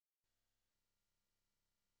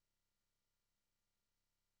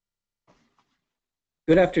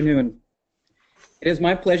Good afternoon. It is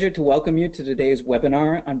my pleasure to welcome you to today's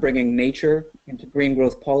webinar on bringing nature into green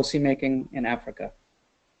growth policymaking in Africa.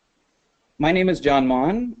 My name is John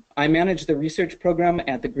Mon. I manage the research program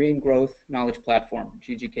at the Green Growth Knowledge Platform,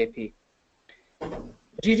 GGKP.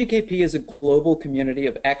 GGKP is a global community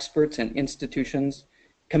of experts and institutions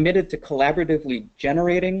committed to collaboratively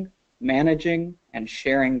generating, managing, and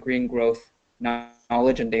sharing green growth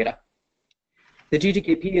knowledge and data. The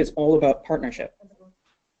GGKP is all about partnership.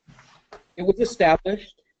 It was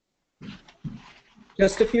established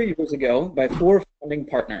just a few years ago by 4 founding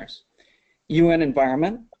partners: UN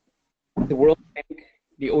Environment, the World Bank,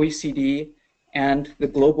 the OECD, and the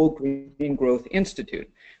Global Green Growth Institute,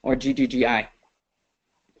 or GGGI.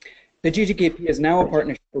 The GGKP is now a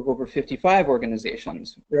partnership of over 55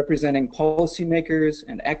 organizations representing policymakers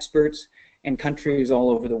and experts in countries all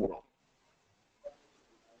over the world.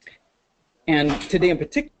 And today in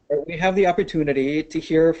particular, we have the opportunity to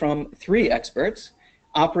hear from 3 experts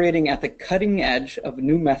operating at the cutting edge of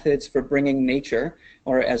new methods for bringing nature,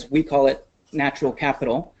 or as we call it, natural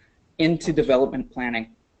capital, into development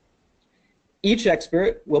planning. Each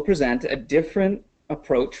expert will present a different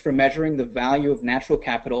approach for measuring the value of natural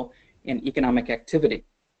capital in economic activity,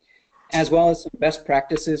 as well as some best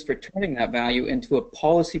practices for turning that value into a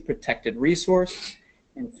policy-protected resource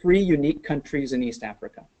in 3 unique countries in East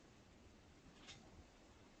Africa.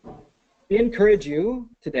 We encourage you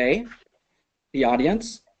today, the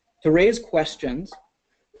audience, to raise questions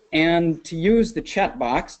and to use the chat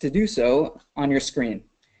box to do so on your screen,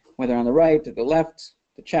 whether on the right or the left,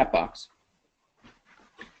 the chat box.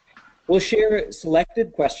 We'll share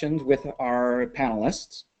selected questions with our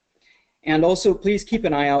panelists, and also please keep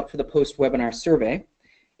an eye out for the post-webinar survey.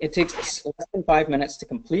 It takes less than 5 minutes to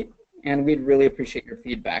complete, and we'd really appreciate your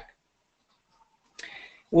feedback.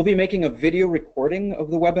 We'll be making a video recording of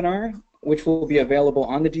the webinar, which will be available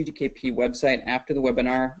on the GGKP website after the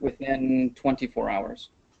webinar within 24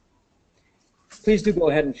 hours. Please do go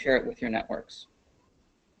ahead and share it with your networks.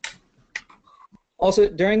 Also,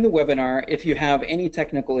 during the webinar, if you have any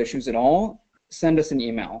technical issues at all, send us an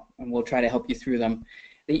email and we'll try to help you through them.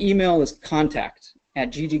 The email is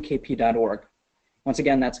contact@ggkp.org. Once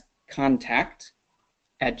again, that's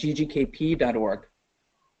contact@ggkp.org.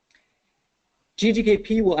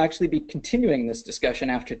 GGKP will actually be continuing this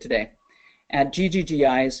discussion after today at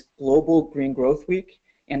GGGI's Global Green Growth Week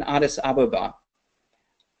in Addis Ababa.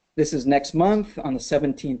 This is next month on the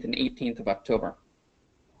 17th and 18th of October.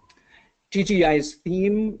 GGI's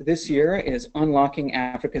theme this year is Unlocking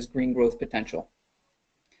Africa's Green Growth Potential.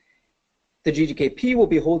 The GGKP will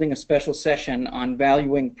be holding a special session on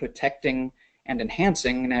valuing, protecting, and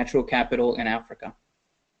enhancing natural capital in Africa.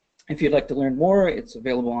 If you'd like to learn more, it's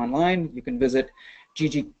available online. You can visit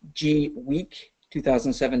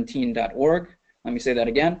gggweek2017.org. Let me say that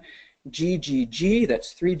again. GGG,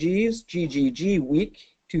 that's 3 Gs,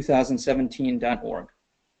 gggweek2017.org.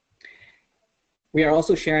 We are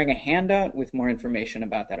also sharing a handout with more information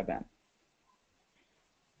about that event.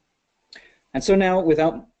 And so now,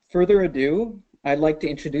 without further ado, I'd like to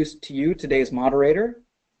introduce to you today's moderator,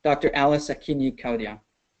 Dr. Alice Akinyi Kaudia.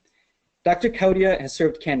 Dr. Kaudia has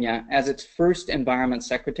served Kenya as its first Environment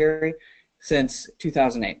Secretary since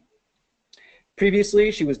 2008.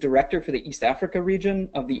 Previously, she was Director for the East Africa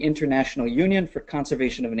region of the International Union for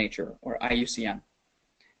Conservation of Nature, or IUCN.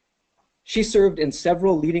 She served in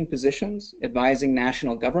several leading positions, advising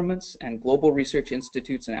national governments and global research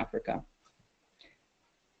institutes in Africa.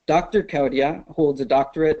 Dr. Kaudia holds a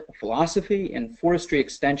doctorate of philosophy in forestry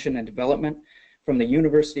extension and development from the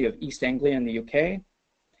University of East Anglia in the UK,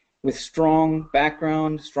 with strong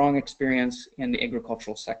background, strong experience in the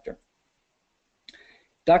agricultural sector.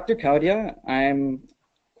 Dr. Kaudia, I'm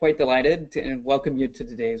quite delighted to welcome you to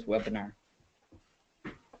today's webinar.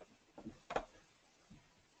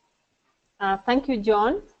 Thank you,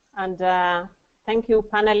 John, and thank you,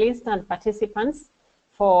 panelists and participants,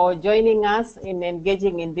 for joining us in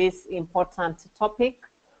engaging in this important topic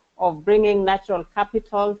of bringing natural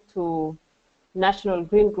capital to national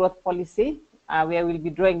green growth policy, where we'll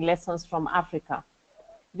be drawing lessons from Africa.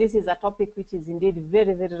 This is a topic which is indeed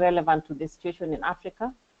very, very relevant to the situation in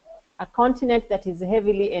Africa, a continent that is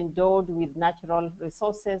heavily endowed with natural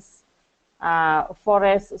resources,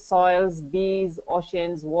 forests, soils, bees,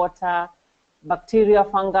 oceans, water, bacteria,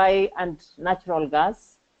 fungi, and natural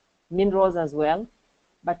gas, minerals as well,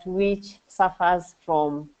 but which suffers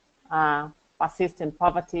from persistent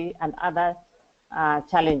poverty and other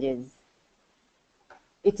challenges.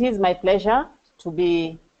 It is my pleasure to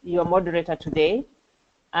be your moderator today,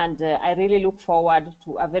 and I really look forward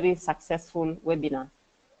to a very successful webinar.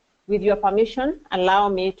 With your permission, allow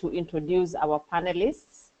me to introduce our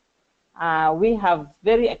panelists. We have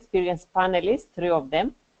very experienced panelists, 3 of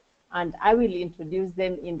them, and I will introduce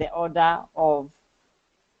them in the order of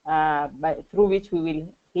through which we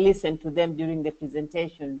will listen to them during the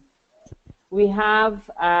presentation. We have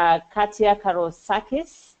Katia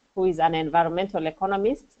Karosakis, who is an environmental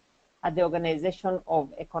economist at the Organization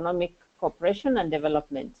of Economic Cooperation and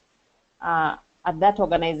Development. At that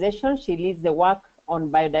organization, she leads the work on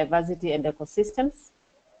biodiversity and ecosystems.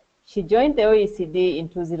 She joined the OECD in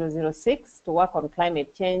 2006 to work on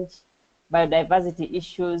climate change, biodiversity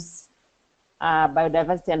issues,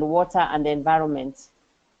 biodiversity and water and the environment.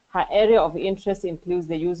 Her area of interest includes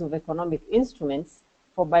the use of economic instruments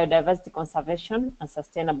for biodiversity conservation and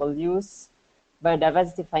sustainable use,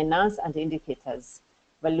 biodiversity finance and indicators,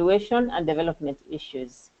 valuation and development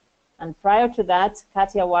issues. And prior to that,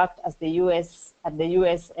 Katia worked at the US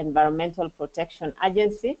Environmental Protection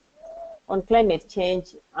Agency on climate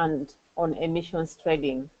change and on emissions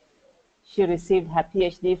trading. She received her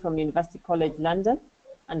PhD from University College London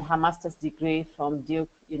and her master's degree from Duke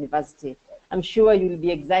University. I'm sure you'll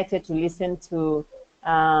be excited to listen to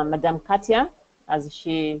Madame Katia as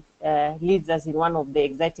she leads us in one of the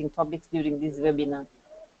exciting topics during this webinar.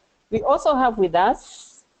 We also have with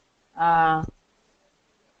us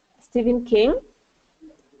Stephen King,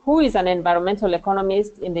 who is an environmental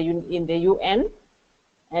economist in the UN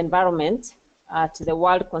Environment at the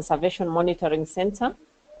World Conservation Monitoring Center.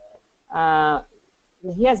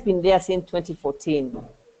 He has been there since 2014.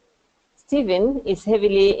 Stephen is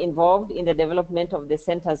heavily involved in the development of the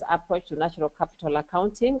center's approach to natural capital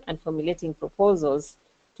accounting and formulating proposals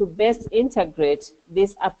to best integrate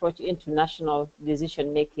this approach into national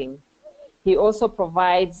decision making. He also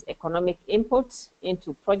provides economic input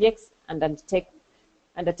into projects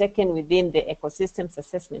undertaken within the Ecosystems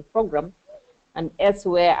Assessment Program and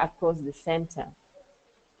elsewhere across the center.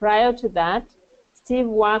 Prior to that, Steve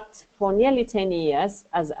worked for nearly 10 years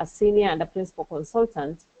as a senior and a principal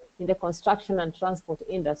consultant in the construction and transport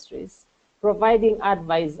industries, providing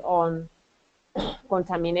advice on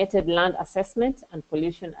contaminated land assessment and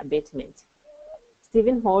pollution abatement.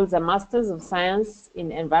 Stephen holds a Master's of Science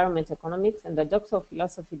in Environment Economics and a Doctor of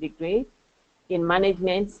Philosophy degree in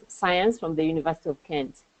Management Science from the University of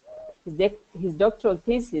Kent. His doctoral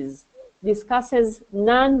thesis discusses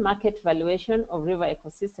non-market valuation of river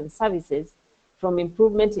ecosystem services from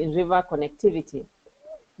improvement in river connectivity.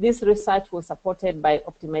 This research was supported by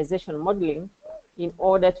optimization modeling in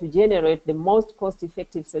order to generate the most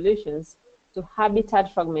cost-effective solutions to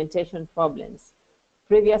habitat fragmentation problems.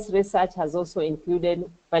 Previous research has also included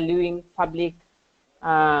valuing public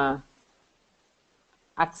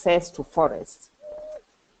access to forests.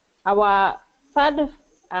 Our third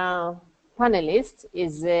panelist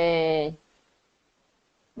is Eon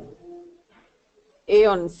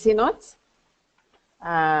Sinot,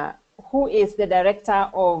 who is the director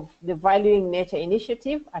of the Valuing Nature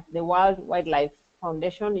Initiative at the World Wildlife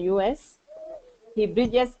Foundation, US. He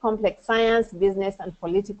bridges complex science, business, and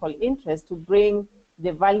political interests to bring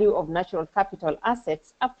the value of natural capital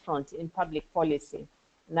assets upfront in public policy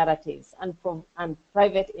narratives and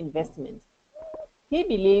private investment. He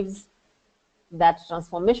believes that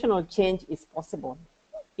transformational change is possible.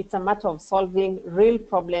 It's a matter of solving real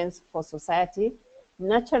problems for society,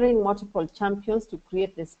 nurturing multiple champions to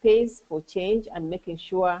create the space for change, and making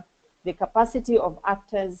sure the capacity of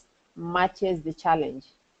actors matches the challenge.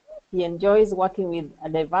 He enjoys working with a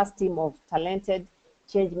diverse team of talented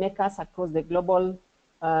change makers across the global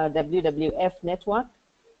WWF network,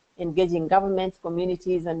 engaging governments,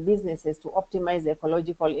 communities, and businesses to optimize the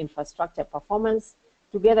ecological infrastructure performance,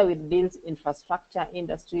 together with built infrastructure,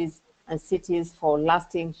 industries, and cities for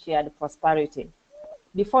lasting shared prosperity.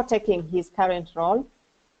 Before taking his current role,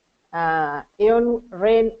 Eon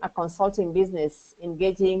ran a consulting business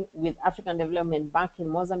engaging with African Development Bank in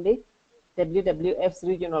Mozambique, WWF's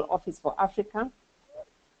regional office for Africa,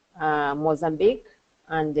 Mozambique,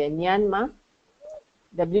 and Myanmar,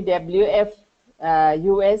 WWF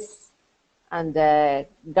US, and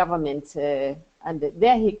government. And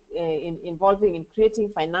there he involving in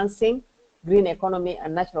creating, financing, green economy,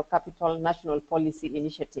 and natural capital national policy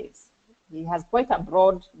initiatives. He has quite a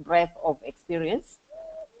broad breadth of experience.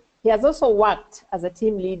 He has also worked as a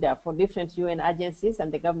team leader for different UN agencies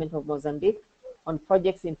and the government of Mozambique on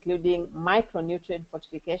projects including micronutrient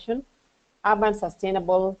fortification, urban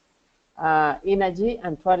sustainable energy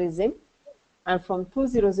and tourism. And from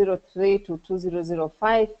 2003 to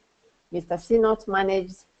 2005, Mr. Sinot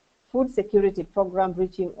managed food security program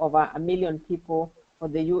reaching over 1 million people for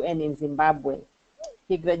the UN in Zimbabwe.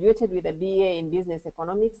 He graduated with a BA in Business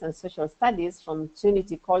Economics and Social Studies from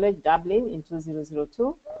Trinity College, Dublin in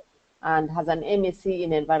 2002, and has an MSc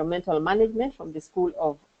in Environmental Management from the School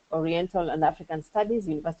of Oriental and African Studies,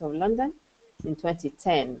 University of London in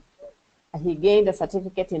 2010. He gained a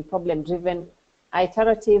certificate in problem-driven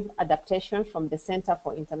iterative adaptation from the Center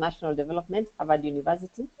for International Development, Harvard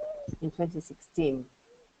University in 2016.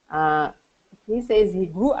 He says he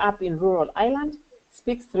grew up in rural Ireland,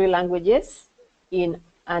 speaks 3 languages,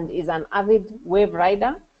 and is an avid wave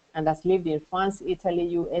rider, and has lived in France, Italy,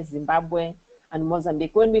 US, Zimbabwe, and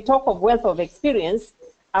Mozambique. When we talk of wealth of experience,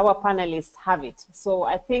 our panelists have it. So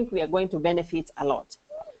I think we are going to benefit a lot.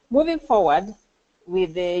 Moving forward,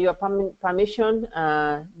 with your permission,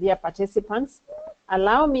 dear participants,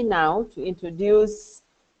 allow me now to introduce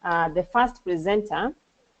the first presenter,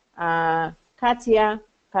 Katia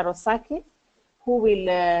Karosaki, who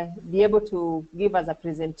will be able to give us a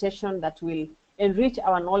presentation that will enrich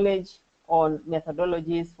our knowledge on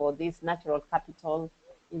methodologies for this natural capital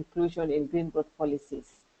inclusion in green growth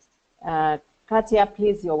policies. Katia,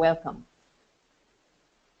 please, you're welcome.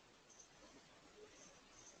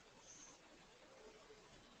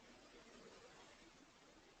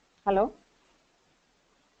 Hello?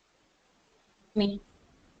 Me.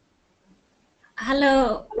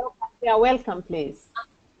 Hello. Hello, Katia, welcome, please.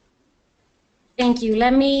 Thank you.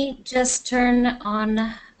 Let me just turn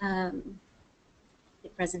on the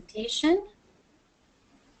presentation.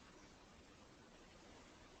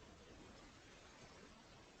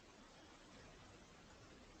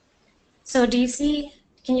 So do you see,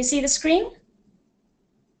 can you see the screen?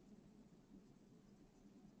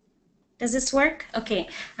 Does this work? Okay,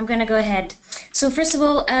 I'm going to go ahead. So first of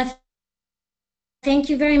all, thank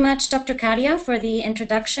you very much, Dr. Katia, for the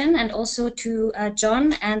introduction, and also to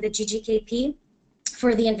John and the GGKP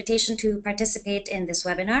for the invitation to participate in this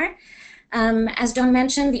webinar. As John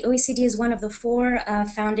mentioned, the OECD is one of the 4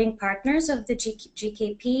 founding partners of the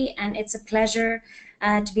GGKP, and it's a pleasure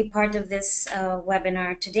to be part of this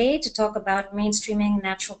webinar today to talk about mainstreaming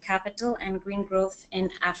natural capital and green growth in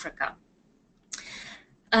Africa.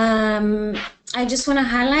 I just want to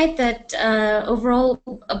highlight that overall,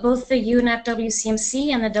 both the UNEP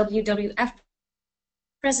WCMC and the WWF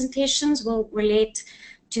presentations will relate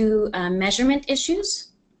to measurement issues,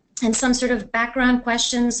 and some sort of background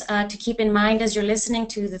questions to keep in mind as you're listening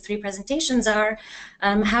to the 3 presentations are,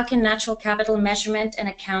 how can natural capital measurement and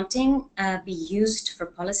accounting be used for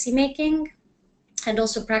policy making? And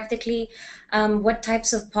also practically, what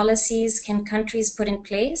types of policies can countries put in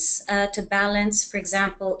place to balance, for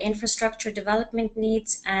example, infrastructure development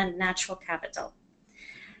needs and natural capital?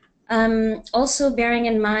 Also bearing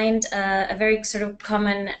in mind a very sort of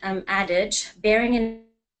common adage, bearing in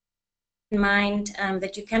mind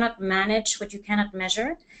that you cannot manage what you cannot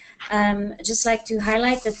measure. I'd just like to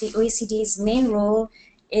highlight that the OECD's main role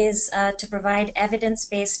is to provide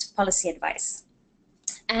evidence-based policy advice.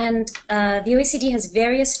 And the OECD has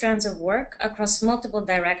various strands of work across multiple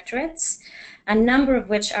directorates, a number of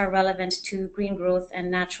which are relevant to green growth and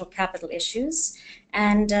natural capital issues.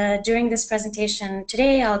 And during this presentation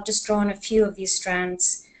today, I'll just draw on a few of these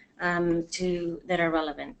strands that are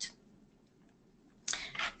relevant.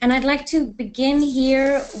 And I'd like to begin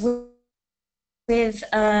here with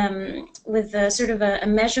sort of a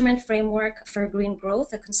measurement framework for green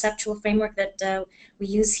growth, a conceptual framework that we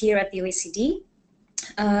use here at the OECD.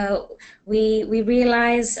 We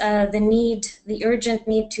realize the urgent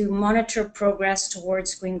need to monitor progress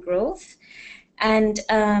towards green growth. And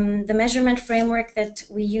the measurement framework that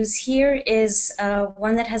we use here is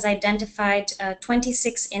one that has identified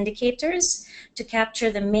 26 indicators to capture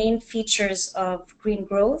the main features of green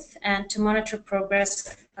growth and to monitor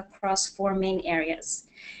progress across 4 main areas.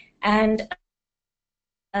 And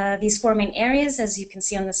these 4 main areas, as you can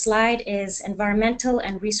see on the slide, is environmental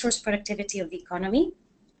and resource productivity of the economy,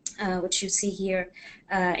 which you see here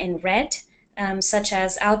in red, such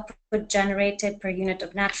as output generated per unit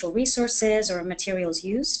of natural resources or materials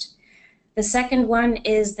used. The second one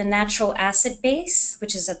is the natural asset base,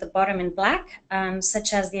 which is at the bottom in black,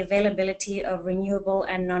 such as the availability of renewable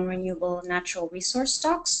and non-renewable natural resource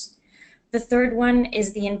stocks. The third one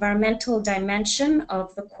is the environmental dimension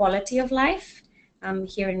of the quality of life,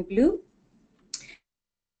 here in blue.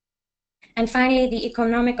 And finally, the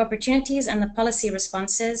economic opportunities and the policy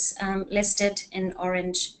responses listed in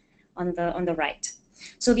orange on the right.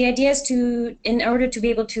 So the idea is in order to be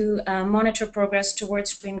able to monitor progress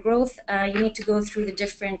towards green growth, you need to go through the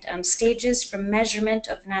different stages from measurement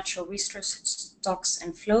of natural resource stocks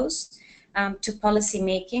and flows to policy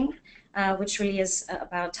making, which really is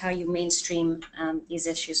about how you mainstream these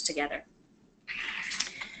issues together.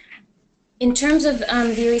 In terms of the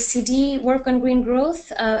OECD work on green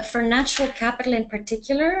growth, for natural capital in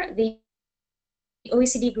particular, the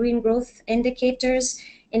OECD green growth indicators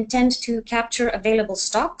intend to capture available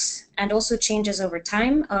stocks and also changes over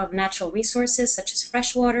time of natural resources such as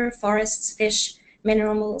freshwater, forests, fish,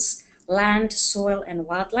 minerals, land, soil, and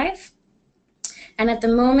wildlife. And at the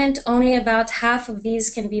moment, only about half of these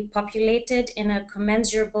can be populated in a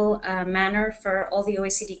commensurable manner for all the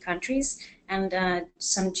OECD countries and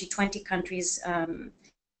some G20 countries,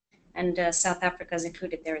 and South Africa is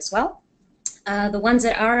included there as well. The ones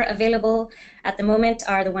that are available at the moment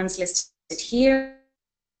are the ones listed here: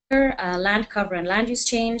 land cover and land use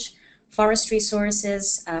change, forest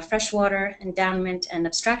resources, freshwater, endowment and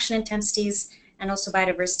abstraction intensities, and also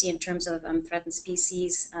biodiversity in terms of threatened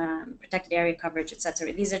species, protected area coverage,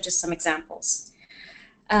 etc. These are just some examples.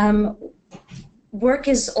 Work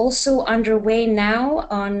is also underway now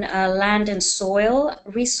on land and soil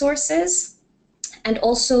resources, and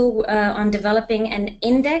also on developing an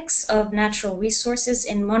index of natural resources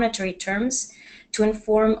in monetary terms to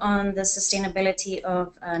inform on the sustainability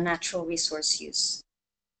of natural resource use.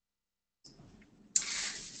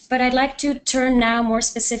 But I'd like to turn now more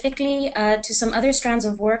specifically to some other strands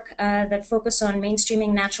of work that focus on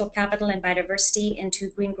mainstreaming natural capital and biodiversity into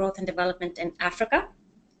green growth and development in Africa.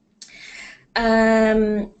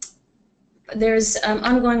 There's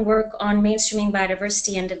ongoing work on mainstreaming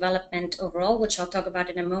biodiversity and development overall, which I'll talk about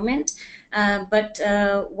in a moment. But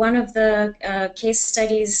one of the case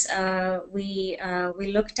studies we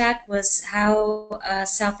looked at was how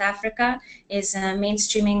South Africa is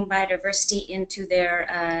mainstreaming biodiversity into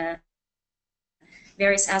their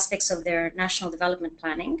various aspects of their national development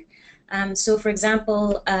planning. So, for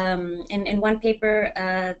example, in one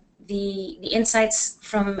paper, the insights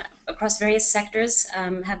from across various sectors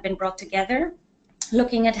have been brought together,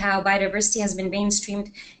 looking at how biodiversity has been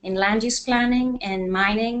mainstreamed in land use planning, in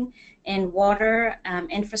mining, in water,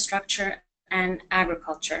 infrastructure, and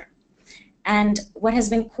agriculture. And what has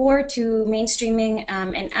been core to mainstreaming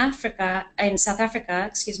in South Africa,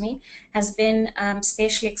 excuse me, has been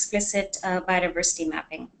spatially explicit biodiversity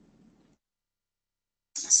mapping.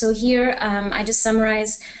 So here I just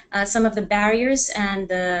summarize some of the barriers and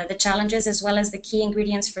the challenges, as well as the key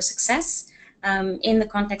ingredients for success in the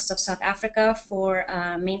context of South Africa for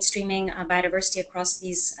mainstreaming biodiversity across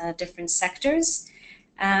these different sectors.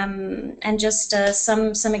 And just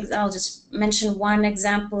I'll just mention one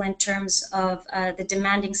example in terms of the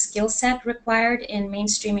demanding skill set required in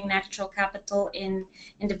mainstreaming natural capital in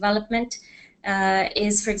development.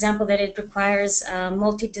 Is, for example, that it requires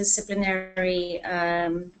multidisciplinary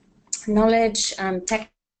knowledge,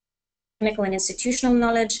 technical and institutional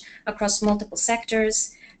knowledge across multiple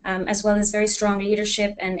sectors, as well as very strong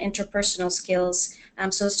leadership and interpersonal skills,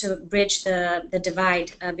 so as to bridge the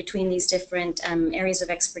divide between these different areas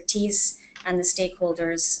of expertise and the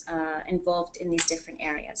stakeholders involved in these different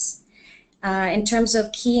areas. In terms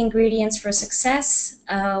of key ingredients for success,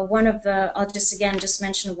 I'll just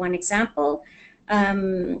mention one example.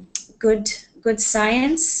 Good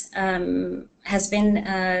science has been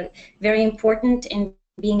very important in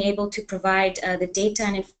being able to provide the data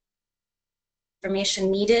and information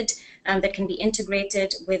needed that can be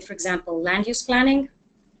integrated with, for example, land use planning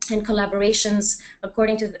and collaborations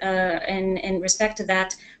according to in respect to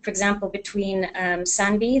that, for example, between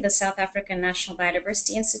SANBI, the South African National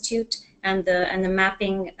Biodiversity Institute, and the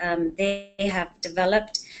mapping they have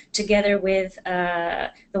developed together with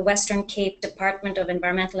the Western Cape Department of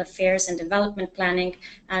Environmental Affairs and Development Planning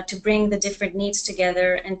to bring the different needs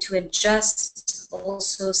together and to adjust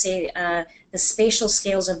also, say, the spatial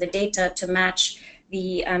scales of the data to match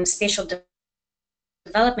the spatial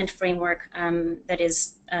development framework that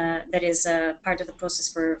is part of the process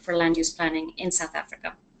for land use planning in South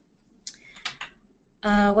Africa.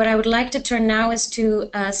 What I would like to turn now is to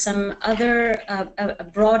some other, a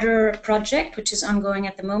broader project which is ongoing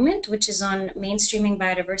at the moment, which is on mainstreaming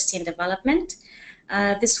biodiversity and development.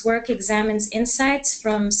 This work examines insights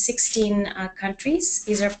from 16 countries.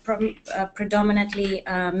 These are predominantly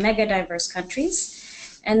mega diverse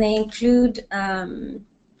countries, and they include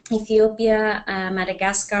Ethiopia,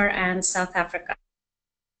 Madagascar, and South Africa.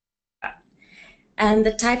 And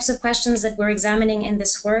the types of questions that we're examining in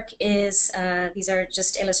this work is, these are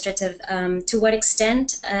just illustrative, to what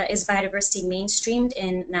extent is biodiversity mainstreamed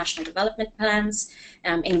in national development plans,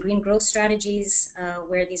 in green growth strategies,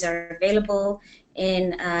 where these are available, in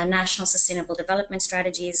national sustainable development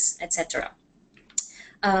strategies, etc.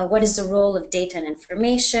 What is the role of data and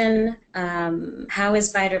information? How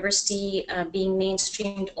is biodiversity being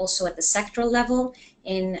mainstreamed also at the sectoral level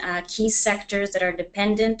in key sectors that are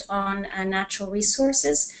dependent on natural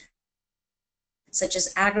resources, such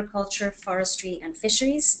as agriculture, forestry, and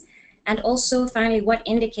fisheries. And also, finally, what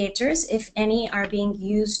indicators, if any, are being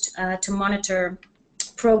used to monitor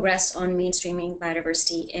progress on mainstreaming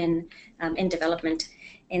biodiversity in development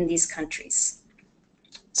in these countries.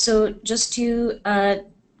 So just to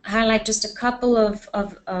highlight just a couple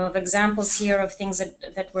of examples here of things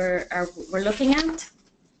that we're looking at.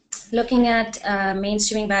 Looking at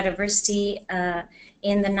mainstreaming biodiversity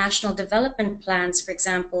in the national development plans, for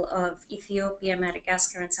example, of Ethiopia,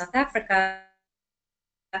 Madagascar, and South Africa,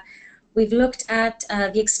 we've looked at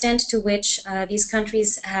the extent to which these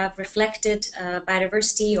countries have reflected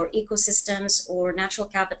biodiversity or ecosystems or natural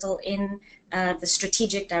capital in the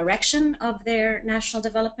strategic direction of their national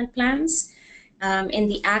development plans, in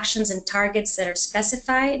the actions and targets that are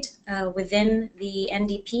specified within the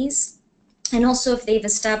NDPs, and also if they've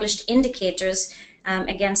established indicators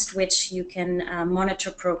against which you can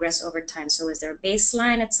monitor progress over time. So is there a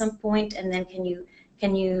baseline at some point, and then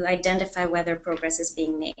can you identify whether progress is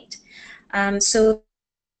being made? So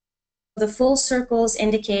the full circles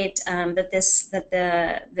indicate that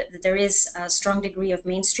there is a strong degree of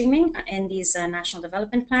mainstreaming in these national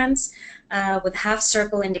development plans, with half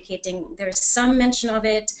circle indicating there is some mention of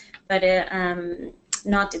it, but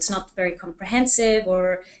it's not very comprehensive,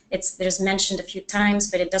 or there's mentioned a few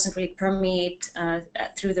times, but it doesn't really permeate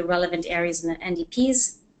through the relevant areas in the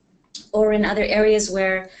NDPs, or in other areas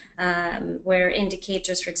where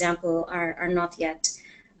indicators, for example, are not yet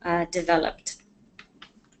developed.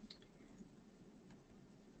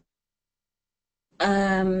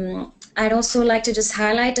 I'd also like to just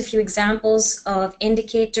highlight a few examples of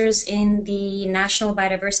indicators in the national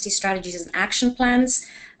biodiversity strategies and action plans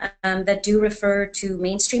that do refer to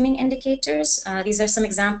mainstreaming indicators. These are some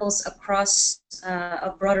examples across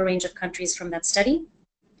a broader range of countries from that study.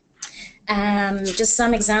 Just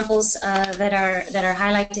some examples that are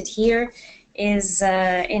highlighted here is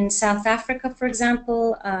in South Africa, for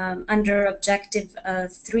example, under Objective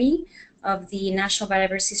 3 of the National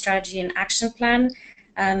Biodiversity Strategy and Action Plan.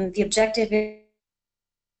 The objective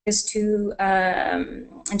is to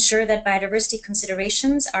ensure that biodiversity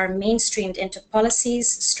considerations are mainstreamed into policies,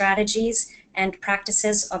 strategies, and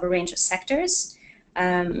practices of a range of sectors.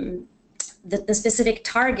 The specific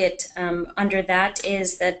target under that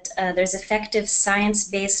is that there's effective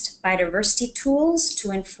science-based biodiversity tools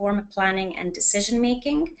to inform planning and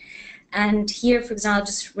decision-making. And here, for example, I'll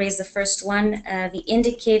just raise the first one. The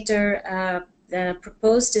indicator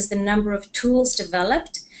proposed is the number of tools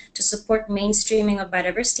developed to support mainstreaming of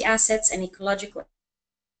biodiversity assets and ecological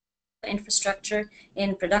infrastructure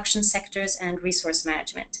in production sectors and resource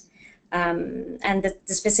management. And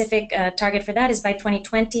the specific target for that is by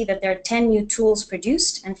 2020 that there are 10 new tools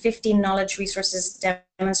produced and 15 knowledge resources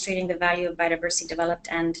demonstrating the value of biodiversity developed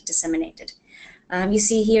and disseminated. You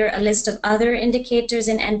see here a list of other indicators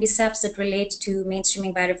in NBSAPs that relate to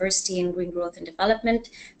mainstreaming biodiversity and green growth and development,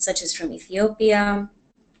 such as from Ethiopia,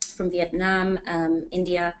 from Vietnam,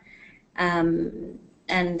 India,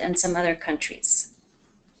 and some other countries.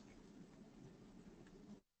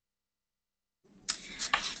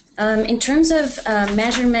 In terms of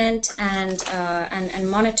measurement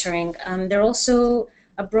and monitoring, there are also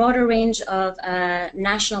a broader range of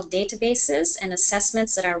national databases and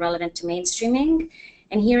assessments that are relevant to mainstreaming.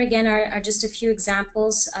 And here again are just a few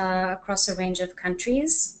examples across a range of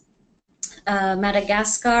countries.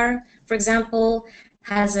 Madagascar, for example,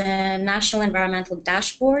 has a national environmental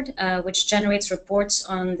dashboard which generates reports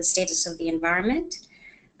on the status of the environment.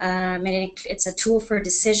 It's a tool for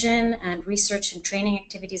decision and research and training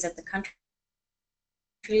activities at the country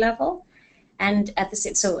level, and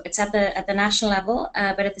so it's at the national level.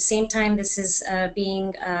 But at the same time, this is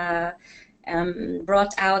being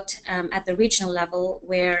brought out at the regional level,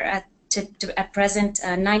 where at present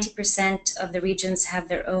 90% of the regions have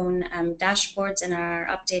their own dashboards and are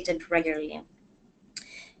updated regularly.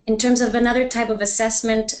 In terms of another type of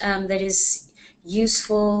assessment that is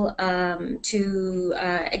useful to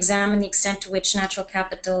examine the extent to which natural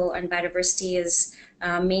capital and biodiversity is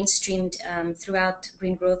mainstreamed throughout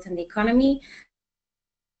green growth in the economy.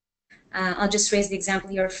 I'll just raise the example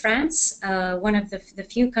here of France, one of the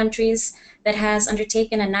few countries that has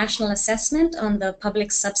undertaken a national assessment on the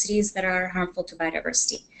public subsidies that are harmful to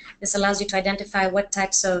biodiversity. This allows you to identify what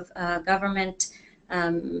types of government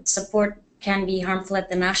support can be harmful at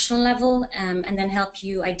the national level, and then help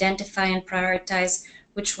you identify and prioritize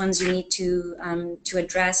which ones you need to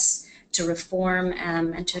address, to reform,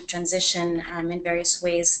 and to transition in various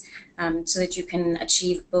ways, so that you can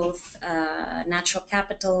achieve both natural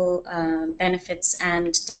capital benefits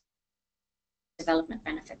and development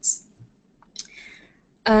benefits.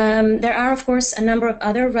 There are, of course, a number of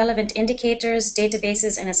other relevant indicators,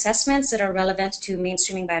 databases, and assessments that are relevant to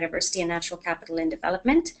mainstreaming biodiversity and natural capital in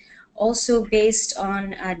development, also based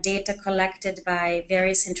on data collected by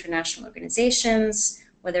various international organizations,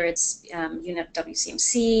 whether it's UNEP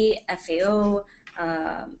WCMC, FAO,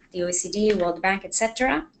 the OECD, World Bank,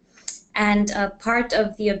 etc. And part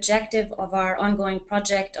of the objective of our ongoing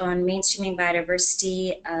project on mainstreaming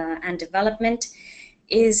biodiversity and development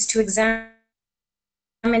is to examine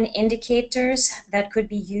indicators that could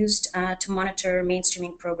be used to monitor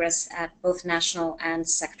mainstreaming progress at both national and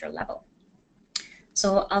sector level.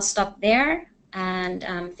 So I'll stop there, and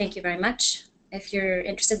thank you very much. If you're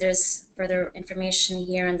interested, there's further information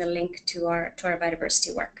here and the link to our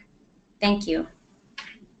biodiversity work. Thank you.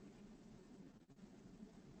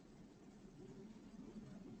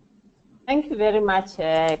 Thank you very much,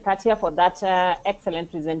 Katia, for that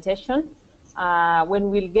excellent presentation. When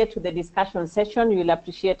we'll get to the discussion session, you'll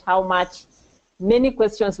appreciate how many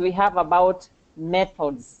questions we have about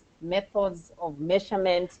methods of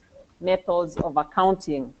measurement, methods of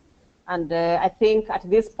accounting. And I think at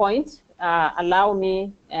this point, allow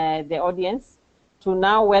me, the audience, to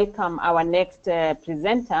now welcome our next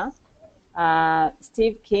presenter,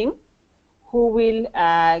 Steve King, who will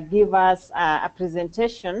give us a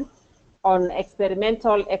presentation on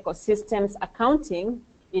experimental ecosystems accounting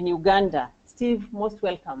in Uganda. Steve, most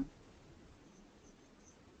welcome.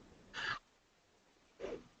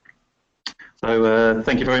 So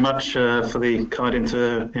thank you very much for the kind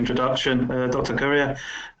introduction, Dr. Courier,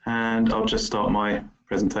 and I'll just start my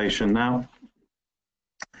presentation now.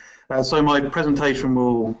 So my presentation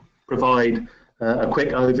will provide a quick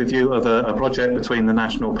overview of a project between the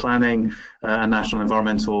National Planning and National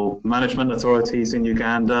Environmental Management Authorities in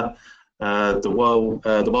Uganda, the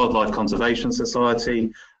Wildlife Conservation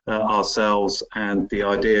Society, ourselves, and the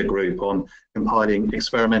IDEA Group on compiling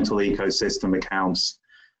experimental ecosystem accounts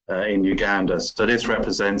in Uganda. So this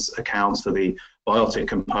represents accounts for the biotic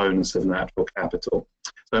components of natural capital.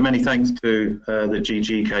 So many thanks to the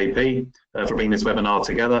GGKP for bringing this webinar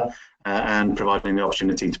together and providing the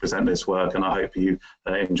opportunity to present this work, and I hope you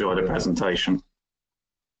enjoy the presentation.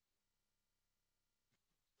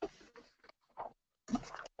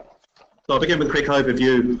 So I'll begin with a quick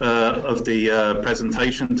overview of the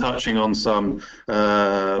presentation, touching on some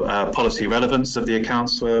policy relevance of the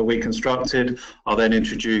accounts we constructed. I'll then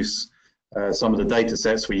introduce some of the data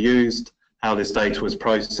sets we used, how this data was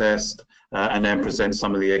processed, and then present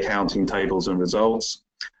some of the accounting tables and results.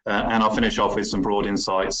 And I'll finish off with some broad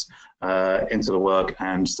insights into the work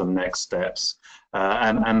and some next steps.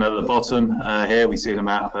 And at the bottom here, we see the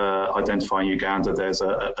map identifying Uganda. There's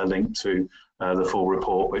a link to the full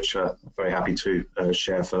report, which I'm very happy to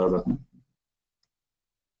share further.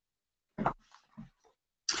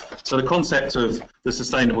 So the concept of the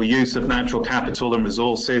sustainable use of natural capital and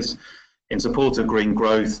resources in support of green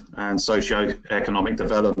growth and socio-economic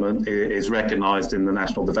development is recognised in the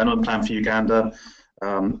National Development Plan for Uganda,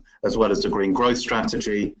 as well as the Green Growth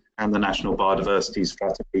Strategy and the National Biodiversity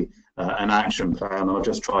Strategy and Action Plan. I'll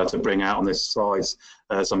just try to bring out on this slide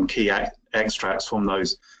some key extracts from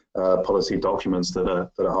those policy documents that are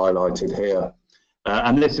highlighted here.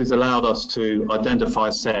 And this has allowed us to identify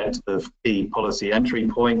a set of key policy entry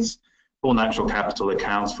points for natural capital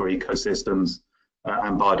accounts for ecosystems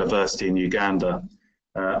and biodiversity in Uganda.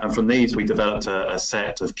 And from these, we developed a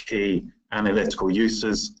set of key analytical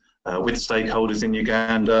uses with stakeholders in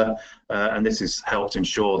Uganda, and this has helped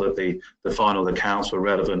ensure that the final accounts were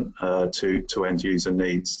relevant to end user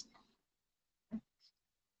needs.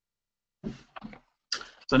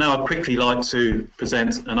 So now I'd quickly like to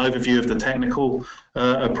present an overview of the technical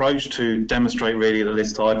approach to demonstrate really that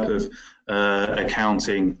this type of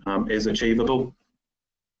accounting is achievable.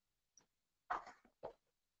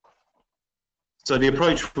 So the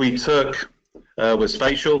approach we took was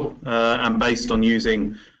spatial and based on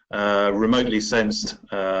using remotely sensed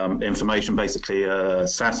information, basically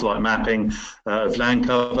satellite mapping of land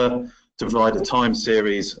cover to provide a time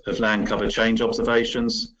series of land cover change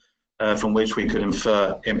observations from which we could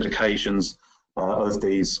infer implications of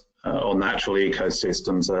these on natural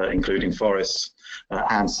ecosystems, including forests,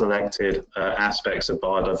 and selected aspects of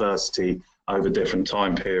biodiversity over different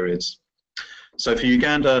time periods. So for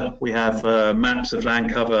Uganda, we have maps of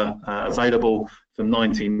land cover available from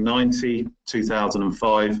 1990,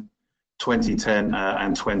 2005, 2010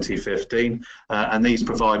 and 2015, and these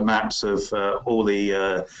provide maps of all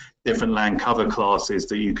the different land cover classes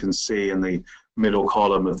that you can see in the middle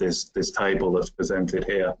column of this table that's presented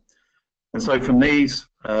here. And so from these,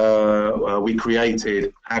 we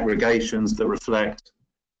created aggregations that reflect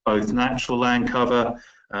both natural land cover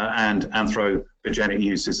and anthropogenic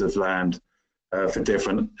uses of land for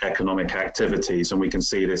different economic activities. And we can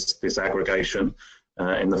see this aggregation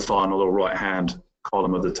in the final or right-hand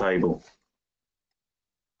column of the table.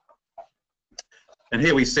 And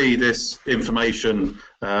here we see this information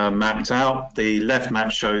mapped out. The left map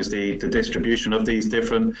shows the distribution of these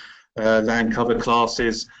different land cover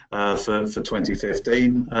classes for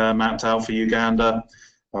 2015, mapped out for Uganda.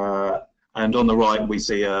 And on the right, we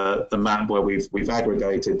see the map where we've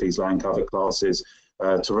aggregated these land cover classes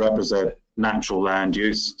to represent natural land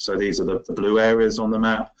use. So these are the blue areas on the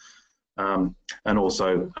map, and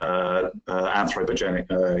also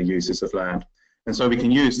anthropogenic uses of land. And so we can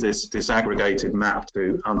use this aggregated map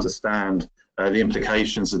to understand the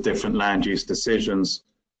implications of different land use decisions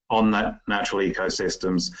on that natural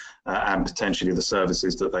ecosystems and potentially the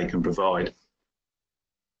services that they can provide.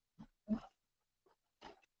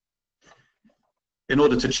 In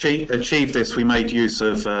order to achieve this, we made use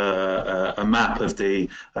of a map of the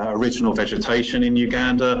original vegetation in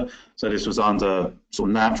Uganda. So this was under sort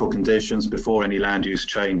of natural conditions before any land use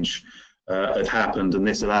change had happened, and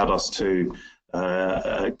this allowed us to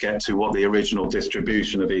get to what the original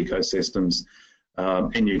distribution of ecosystems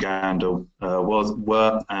in Uganda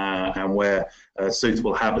were, and where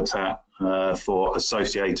suitable habitat for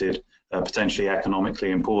associated, potentially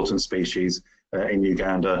economically important species in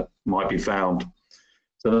Uganda might be found.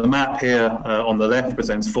 So the map here on the left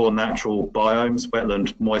presents 4 natural biomes: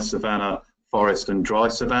 wetland, moist savanna, forest and dry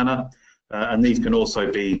savanna. And these can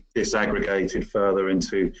also be disaggregated further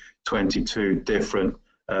into 22 different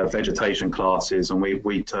vegetation classes, and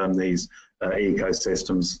we term these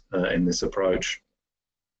ecosystems in this approach.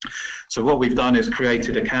 So what we've done is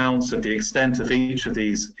created accounts of the extent of each of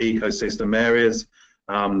these ecosystem areas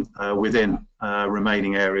within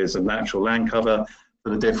remaining areas of natural land cover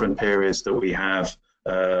for the different periods that we have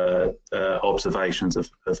observations of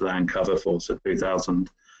land cover for. So from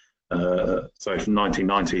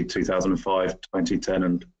 1990, 2005, 2010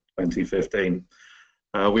 and 2015.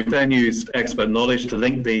 We've then used expert knowledge to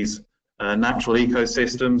link these natural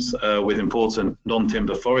ecosystems with important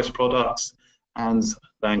non-timber forest products and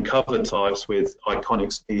land cover types with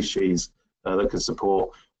iconic species that could support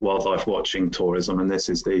wildlife watching tourism. And this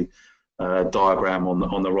is the diagram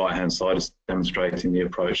on the right-hand side, is demonstrating the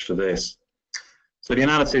approach for this. So the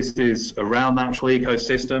analysis is around natural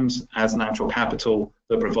ecosystems as natural capital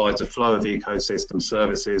that provides a flow of ecosystem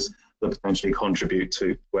services that potentially contribute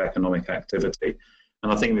to economic activity.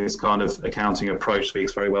 And I think this kind of accounting approach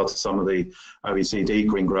speaks very well to some of the OECD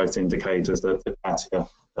green growth indicators that Katia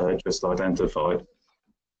just identified.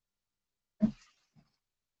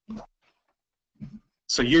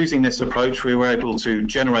 So using this approach, we were able to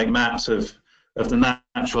generate maps of the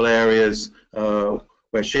natural areas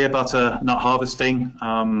where shea butter nut harvesting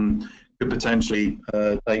could potentially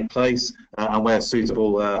take place, and where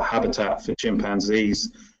suitable habitat for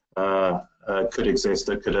chimpanzees could exist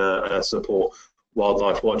that could support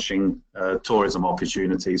wildlife watching tourism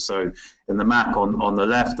opportunities. So in the map on the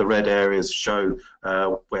left, the red areas show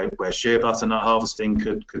where shea butter nut harvesting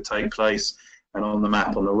could take place, and on the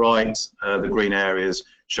map on the right, the green areas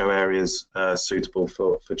show areas suitable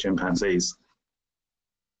for chimpanzees.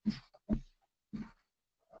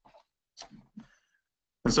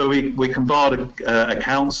 And so we compiled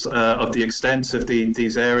accounts of the extent of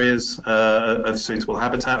these areas of suitable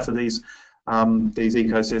habitat for these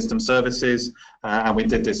ecosystem services, and we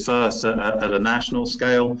did this first at a national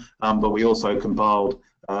scale, but we also compiled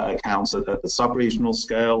accounts at the sub-regional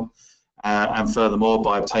scale, and furthermore,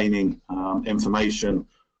 by obtaining information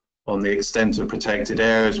on the extent of protected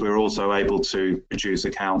areas, we were also able to produce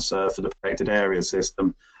accounts for the protected area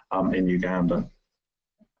system in Uganda.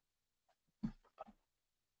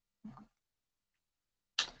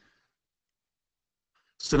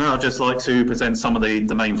 So now I'd just like to present some of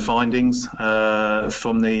the main findings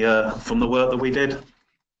from the work that we did.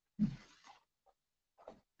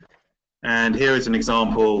 And here is an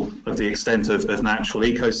example of the extent of natural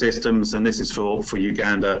ecosystems, and this is for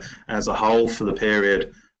Uganda as a whole for the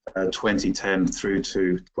period 2010 through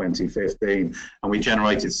to 2015. And we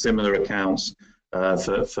generated similar accounts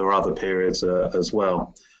for other periods as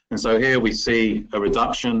well. And so here we see a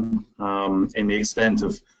reduction in the extent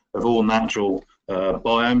of all natural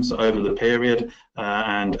biomes over the period,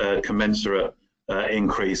 and a commensurate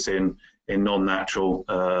increase in non-natural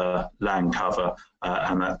land cover,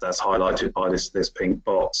 and that's highlighted by this pink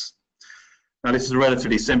box. Now this is a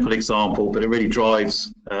relatively simple example, but it really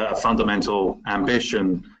drives a fundamental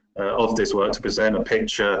ambition of this work to present a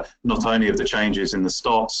picture not only of the changes in the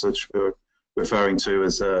stocks, which we're referring to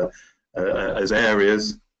as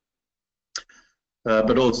areas,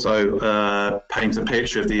 but also paint a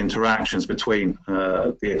picture of the interactions between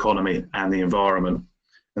the economy and the environment.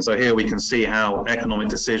 And so here we can see how economic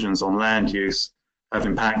decisions on land use have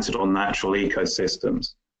impacted on natural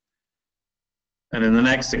ecosystems. And in the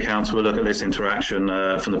next account, we'll look at this interaction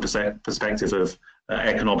from the perspective of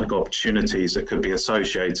economic opportunities that could be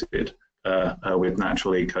associated with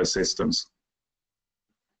natural ecosystems.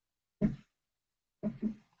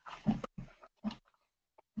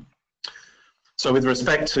 So with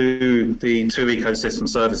respect to the two ecosystem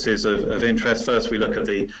services of interest, first we look at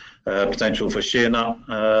the potential for sheer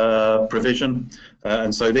nut provision.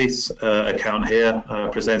 And so this account here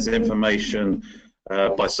presents information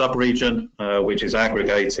by sub-region, which is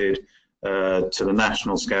aggregated to the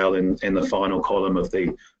national scale in the final column of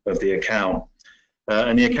the account.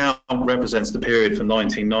 And the account represents the period from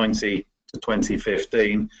 1990 to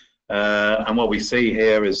 2015. And what we see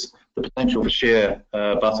here is the potential for sheer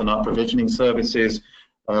butternut provisioning services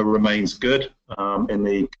remains good in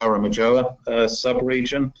the Karamojong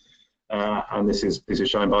sub-region. And this is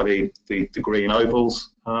shown by the green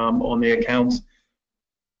ovals on the account.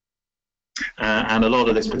 And a lot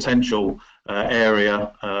of this potential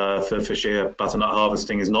area for sheer butternut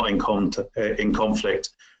harvesting is not in conflict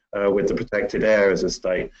with the protected areas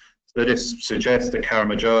estate. So this suggests that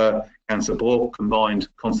Karamojong can support combined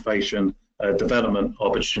conservation development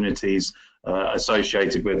opportunities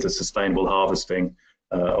associated with the sustainable harvesting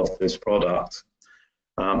of this product.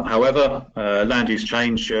 However, land use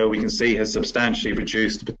change, we can see, has substantially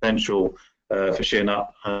reduced the potential for sheer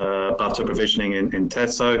nut butter provisioning in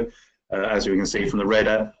Teso. As we can see from the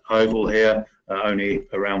red oval here, only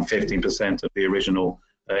around 15% of the original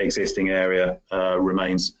existing area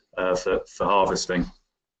remains for harvesting.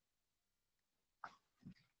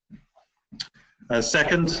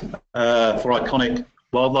 Second, for iconic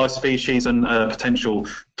wildlife species and potential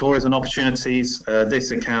tourism opportunities,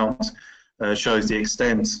 this account shows the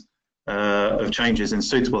extent of changes in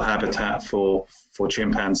suitable habitat for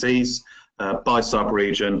chimpanzees by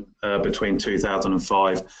sub-region between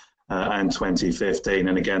 2005 and 2015.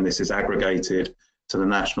 And again, this is aggregated to the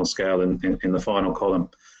national scale in the final column.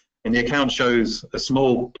 And the account shows a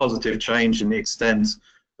small positive change in the extent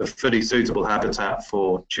of fully suitable habitat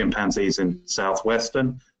for chimpanzees in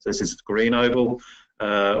southwestern. So this is the green oval,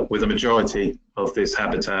 with a majority of this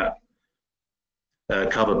habitat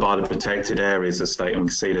covered by the protected areas estate. And we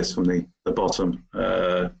can see this from the bottom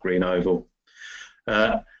green oval.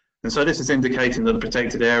 And so this is indicating that the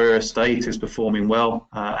protected area estate is performing well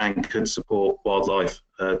and could support wildlife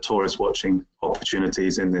tourist watching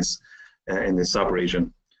opportunities in this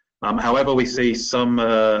sub-region. However, we see some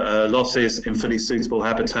losses in fully suitable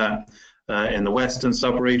habitat in the western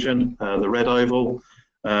sub-region, the red oval,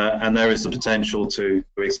 and there is the potential to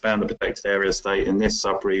expand the protected area estate in this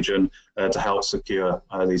sub-region to help secure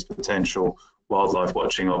these potential wildlife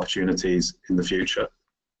watching opportunities in the future.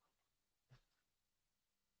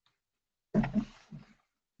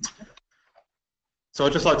 So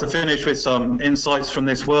I'd just like to finish with some insights from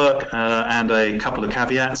this work and a couple of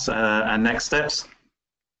caveats and next steps.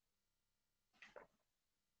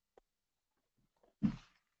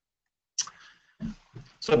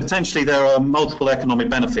 So potentially there are multiple economic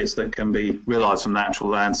benefits that can be realised from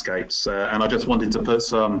natural landscapes, and I just wanted to put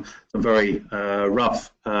some very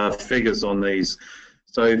rough figures on these.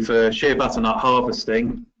 So for sheer butternut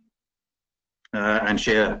harvesting and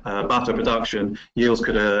sheer butter production, yields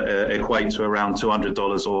could equate to around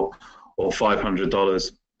 $200 or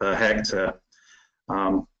 $500 per hectare.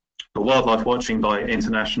 For wildlife watching by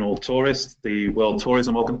international tourists, the World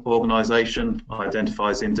Tourism Organization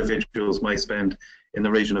identifies individuals may spend in the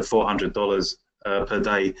region of $400 per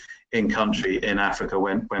day in country in Africa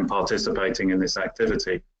when participating in this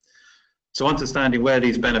activity. So understanding where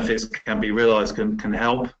these benefits can be realised can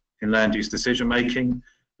help in land use decision making.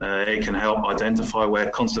 It can help identify where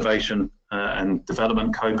conservation and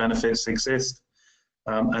development co-benefits exist.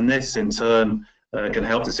 And this in turn can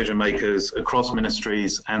help decision makers across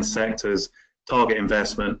ministries and sectors target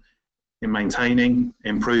investment in maintaining,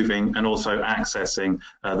 improving, and also accessing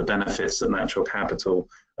the benefits that natural capital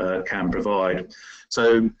can provide.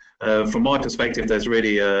 So from my perspective, there's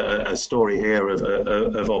really a story here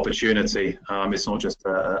of opportunity. It's not just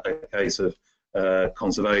a case of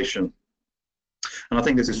conservation. And I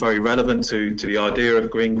think this is very relevant to the idea of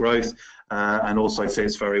green growth and also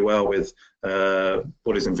fits very well with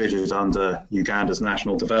what is envisaged under Uganda's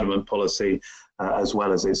National Development Policy as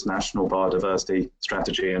well as its National Biodiversity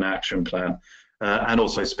Strategy and Action Plan, and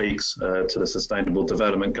also speaks to the Sustainable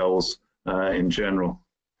Development Goals in general.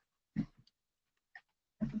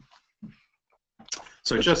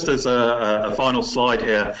 So just as a final slide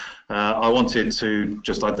here, I wanted to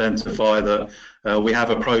just identify that we have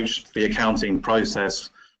approached the accounting process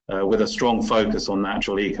with a strong focus on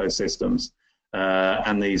natural ecosystems,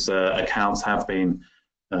 and these accounts have been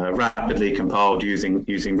rapidly compiled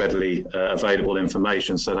using readily available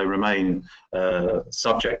information, so they remain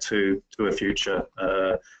subject to a future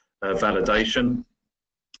validation.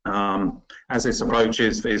 As this approach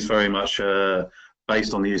is very much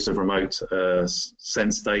based on the use of remote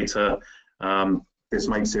sense data, this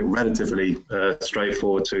makes it relatively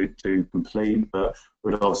straightforward to complete, but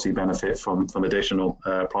would obviously benefit from additional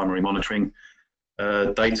primary monitoring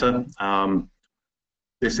data.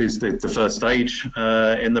 This is the first stage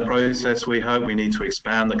in the process. We hope we need to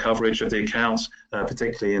expand the coverage of the accounts,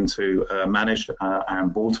 particularly into managed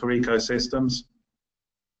and water ecosystems.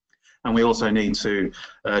 And we also need to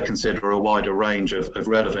consider a wider range of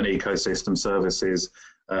relevant ecosystem services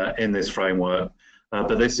in this framework.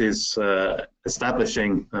 But this is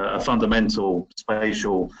establishing a fundamental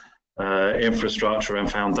spatial infrastructure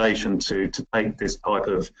and foundation to take this type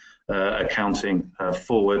of accounting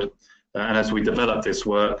forward. And as we develop this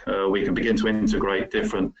work, we can begin to integrate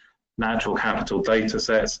different natural capital data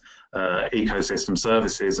sets, ecosystem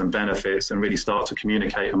services and benefits, and really start to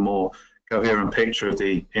communicate a more coherent picture of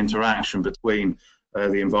the interaction between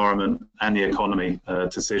the environment and the economy to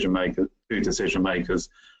decision makers.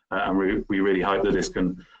 And we really hope that this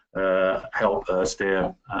can help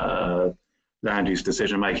steer land use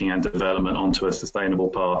decision making and development onto a sustainable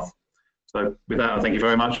path. So with that, I thank you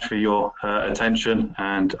very much for your attention,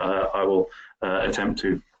 and I will attempt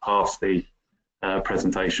to pass the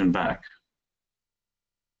presentation back.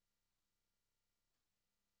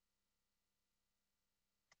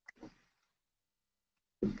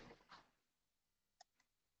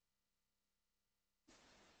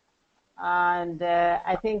 And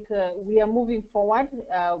I think we are moving forward.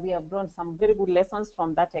 We have drawn some very good lessons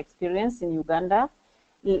from that experience in Uganda.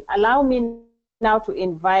 Allow me now to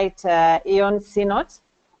invite Ian Sinot,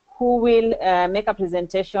 who will make a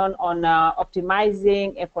presentation on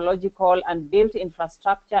optimizing ecological and built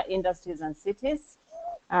infrastructure, industries and cities.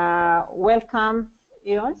 Welcome,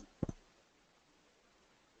 Ian.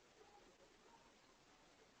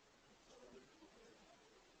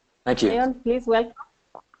 Thank you. Ian, please welcome.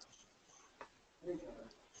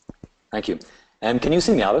 Thank you. Can you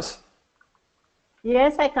see me, Alice?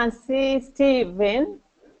 Yes, I can see Stephen.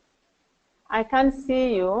 I can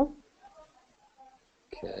see you.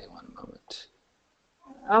 Okay, one moment.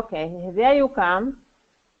 Okay, there you come.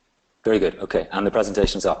 Very good. Okay, and the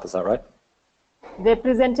presentation's up, is that right? The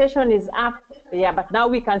presentation is up, yeah, but now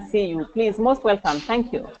we can see you. Please, most welcome.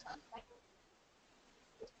 Thank you.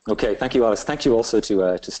 Okay, thank you, Alice. Thank you also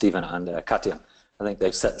to Stephen and Katya. I think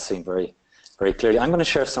they've set the scene very clearly. I'm going to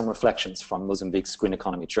share some reflections from Mozambique's green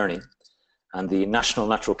economy journey and the National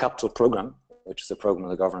Natural Capital Programme, which is a program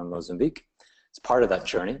of the government of Mozambique. It's part of that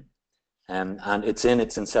journey, and it's in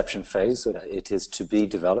its inception phase, so that it is to be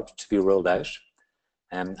developed, to be rolled out,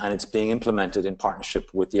 and it's being implemented in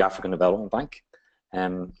partnership with the African Development Bank,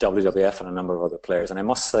 WWF and a number of other players. And I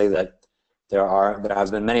must say that there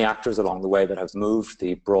have been many actors along the way that have moved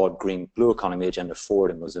the broad green-blue economy agenda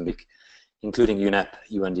forward in Mozambique, including UNEP,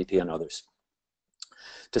 UNDP and others.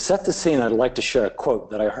 To set the scene, I'd like to share a quote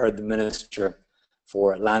that I heard the Minister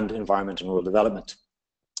for Land, Environment and Rural Development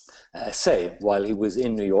say while he was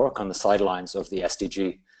in New York on the sidelines of the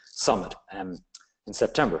SDG summit in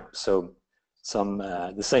September, so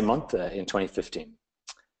the same month in 2015.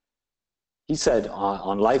 He said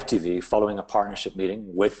on live TV, following a partnership meeting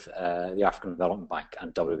with the African Development Bank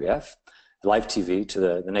and WWF, live TV to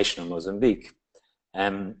the nation of Mozambique,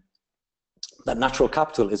 that natural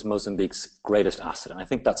capital is Mozambique's greatest asset. And I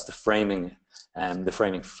think that's the framing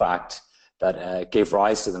fact that gave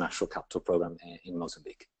rise to the Natural Capital Programme in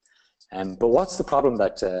Mozambique. But what's the problem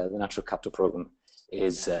that the Natural Capital Programme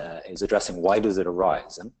is addressing? Why does it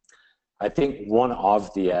arise? And I think one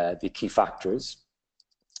of the key factors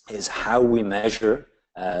is how we measure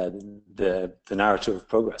the narrative of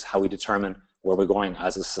progress, how we determine where we're going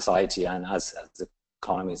as a society and as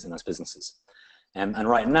economies and as businesses. And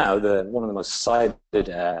right now, one of the most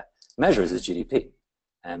cited measures is GDP.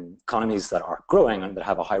 Economies that are growing and that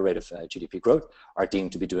have a high rate of GDP growth are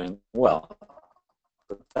deemed to be doing well.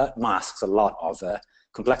 But that masks a lot of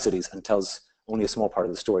complexities and tells only a small part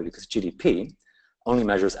of the story, because GDP only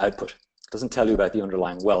measures output. It doesn't tell you about the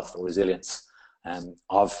underlying wealth or resilience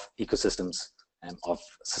of ecosystems, of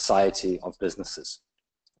society, of businesses.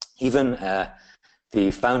 Even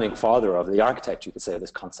the founding father of the architect, you could say, of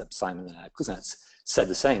this concept, Simon Kuznets, said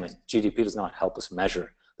the same. GDP does not help us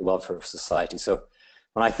measure the welfare of society. So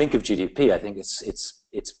When I think of GDP, I think it's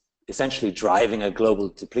essentially driving a global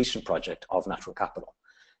depletion project of natural capital.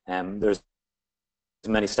 There's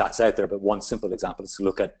many stats out there, but one simple example is to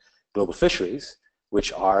look at global fisheries,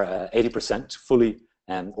 which are 80% fully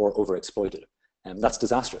or overexploited. That's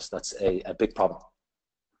disastrous. That's a big problem.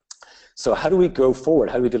 So how do we go forward?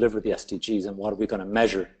 How do we deliver the SDGs, and what are we going to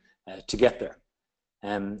measure to get there?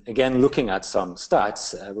 Again, looking at some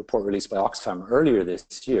stats, a report released by Oxfam earlier this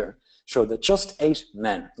year showed that just 8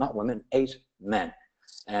 men, not women, 8 men,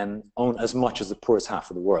 own as much as the poorest half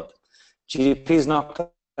of the world. GDP is not going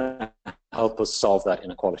to help us solve that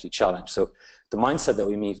inequality challenge. So the mindset that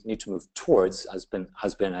we need to move towards has been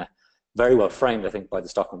very well framed, I think, by the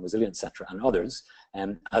Stockholm Resilience Centre and others,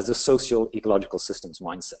 as a socio-ecological systems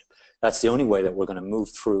mindset. That's the only way that we're going to move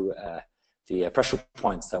through the pressure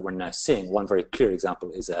points that we're now seeing. One very clear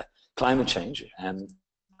example is climate change, and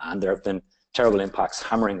there have been terrible impacts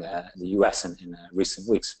hammering the US in recent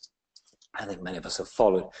weeks. I think many of us have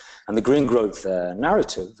followed. And the green growth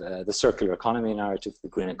narrative, the circular economy narrative, the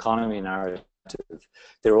green economy narrative,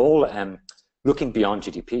 they're all looking beyond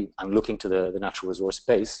GDP and looking to the natural resource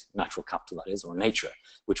base, natural capital that is, or nature,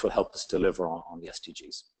 which will help us deliver on the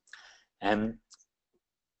SDGs.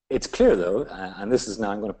 It's clear though, and this is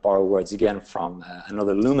now, I'm going to borrow words again from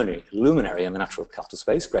another luminary in the natural capital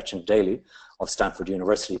space, Gretchen Daly of Stanford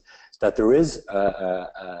University, that there is a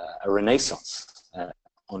renaissance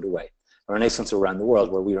underway, a renaissance around the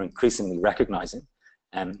world where we are increasingly recognizing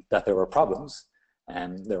that there are problems,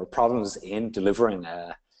 and there are problems in delivering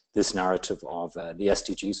this narrative of the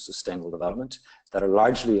SDGs, sustainable development, that are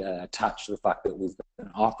largely attached to the fact that we've been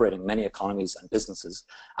operating many economies and businesses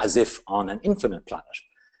as if on an infinite planet,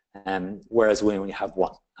 whereas we only have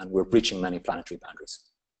one, and we're breaching many planetary boundaries.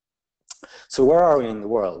 So where are we in the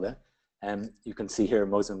world? You can see here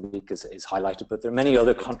Mozambique is highlighted, but there are many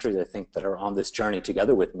other countries, I think, that are on this journey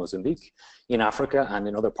together with Mozambique, in Africa and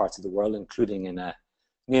in other parts of the world, including in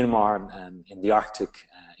Myanmar, in the Arctic,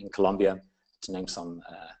 in Colombia, to name some,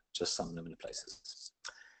 just some limited places.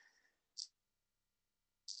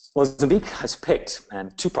 Mozambique has picked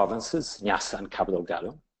 2 provinces, Nyasa and Cabo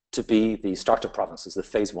Delgado, to be the startup provinces, the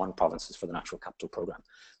phase 1 provinces for the Natural Capital Program.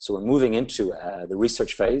 So we're moving into the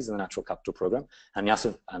research phase in the Natural Capital Program, and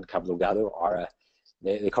Nyasa and Cabo Delgado are,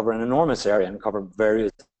 they cover an enormous area and cover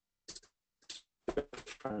various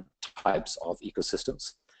different types of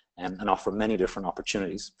ecosystems and offer many different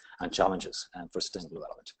opportunities and challenges for sustainable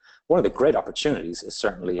development. One of the great opportunities is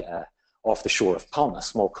certainly off the shore of Palma, a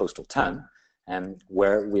small coastal town,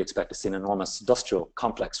 where we expect to see an enormous industrial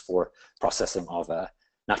complex for processing of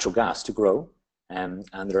natural gas to grow, and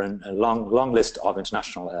there are a long list of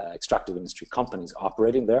international extractive industry companies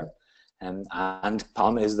operating there, and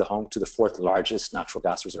Palma is the home to the 4th largest natural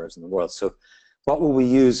gas reserves in the world. So what will we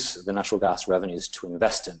use the natural gas revenues to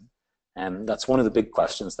invest in? That's one of the big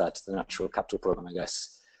questions that the Natural Capital Program, I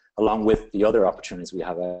guess, along with the other opportunities we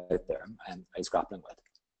have out there, is grappling with.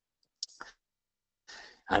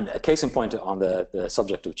 And a case in point on the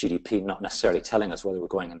subject of GDP not necessarily telling us whether we're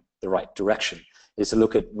going in the right direction is to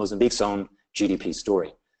look at Mozambique's own GDP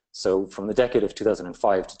story. So from the decade of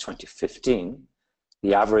 2005 to 2015,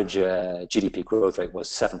 the average GDP growth rate was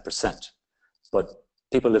 7%. But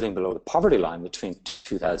people living below the poverty line between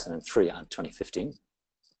 2003 and 2015,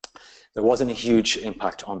 there wasn't a huge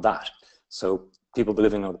impact on that. So people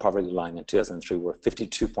living below the poverty line in 2003 were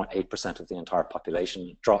 52.8% of the entire population.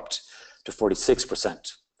 It dropped to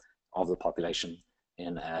 46% of the population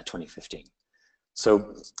in 2015.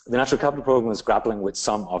 So the Natural Capital Program is grappling with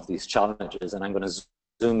some of these challenges, and I'm going to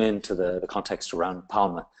zoom into the context around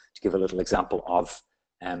Palma to give a little example of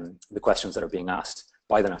the questions that are being asked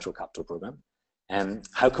by the Natural Capital Program.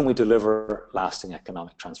 How can we deliver lasting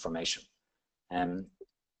economic transformation?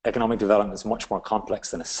 Economic development is much more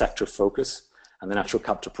complex than a sector focus, and the Natural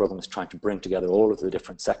Capital Program is trying to bring together all of the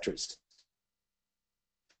different sectors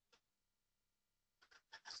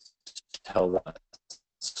to tell that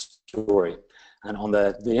story. And on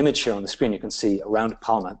the image here on the screen, you can see around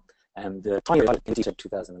Palma, and the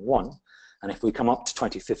 2001, and if we come up to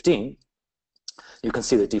 2015, you can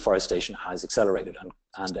see that deforestation has accelerated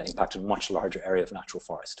and impacted a much larger area of natural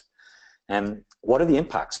forest. And what are the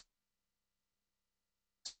impacts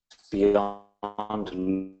beyond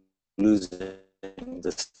losing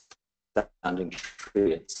the standing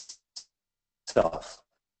tree itself?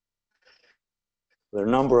 There are a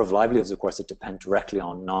number of livelihoods, of course, that depend directly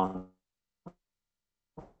on non-wood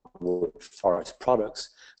forest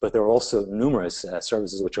products, but there are also numerous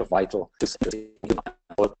services which are vital to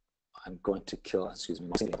I'm going to kill, excuse me,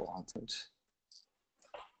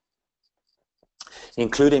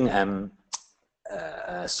 including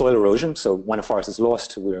soil erosion. So when a forest is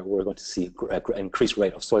lost, we're going to see an increased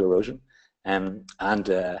rate of soil erosion, and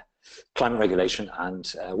climate regulation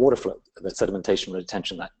and water flow, the sedimentation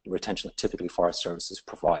retention that typically forest services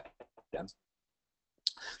provide.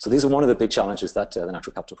 So these are one of the big challenges that the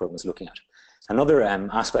Natural Capital Programme is looking at. Another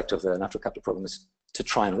aspect of the Natural Capital Programme is to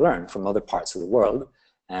try and learn from other parts of the world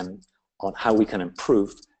on how we can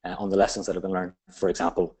improve on the lessons that have been learned, for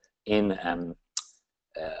example, in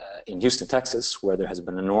Houston, Texas, where there has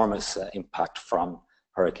been enormous impact from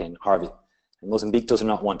Hurricane Harvey. And Mozambique does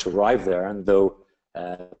not want to arrive there, and though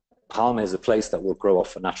Palma is a place that will grow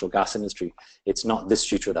off a natural gas industry, it's not this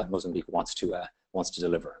future that Mozambique wants to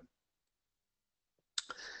deliver.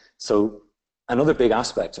 So another big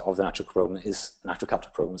aspect of the Natural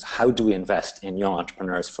Capital Programme is how do we invest in young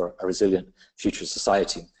entrepreneurs for a resilient future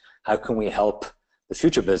society? How can we help the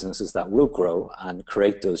future businesses that will grow and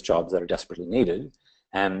create those jobs that are desperately needed,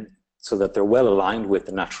 so that they're well aligned with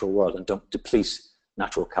the natural world and don't deplete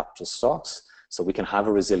natural capital stocks, so we can have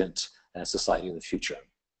a resilient society of the future.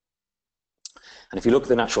 And if you look at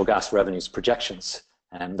the natural gas revenues projections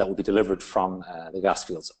that will be delivered from the gas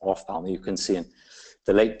fields off Palma, you can see in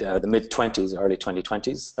the mid-20s, early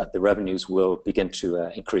 2020s, that the revenues will begin to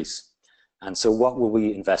increase. And so what will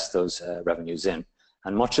we invest those revenues in?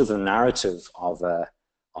 And much of the narrative of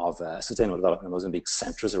sustainable development in Mozambique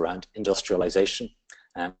centers around industrialization,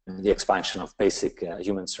 the expansion of basic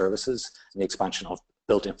human services, and the expansion of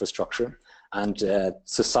built infrastructure. And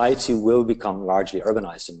society will become largely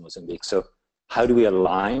urbanized in Mozambique. So how do we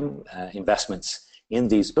align investments in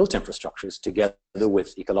these built infrastructures together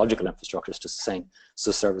with ecological infrastructures to sustain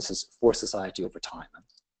services for society over time?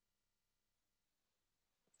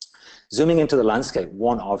 Zooming into the landscape,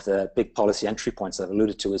 one of the big policy entry points I've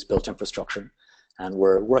alluded to is built infrastructure. And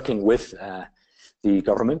we're working with the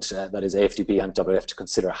government, that is AFDB and WF, to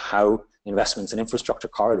consider how investments in infrastructure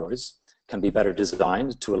corridors can be better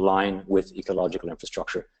designed to align with ecological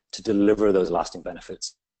infrastructure to deliver those lasting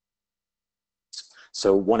benefits.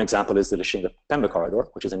 So one example is the Lushinga-Pemba corridor,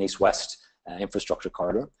 which is an east-west infrastructure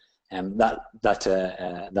corridor. And that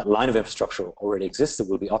line of infrastructure already exists that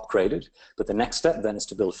will be upgraded. But the next step then is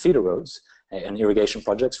to build feeder roads and irrigation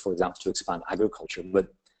projects, for example, to expand agriculture. But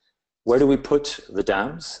where do we put the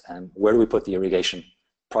dams, and where do we put the irrigation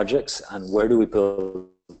projects, and where do we build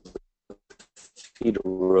feeder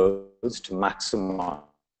roads to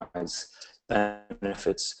maximize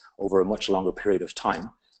benefits over a much longer period of time,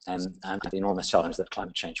 and the enormous challenge that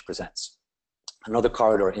climate change presents? Another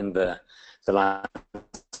corridor in the landscape,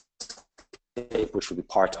 which will be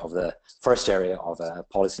part of the first area of a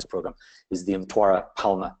policy program, is the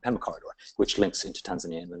Mtwara-Palma-Pemba corridor, which links into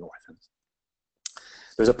Tanzania in the north.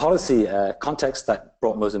 There's a policy context that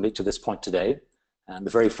brought Mozambique to this point today, and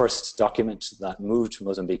the very first document that moved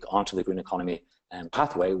Mozambique onto the green economy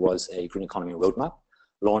pathway was a green economy roadmap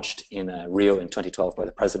launched in Rio in 2012 by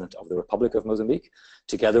the President of the Republic of Mozambique,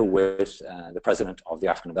 together with the President of the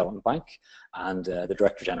African Development Bank and the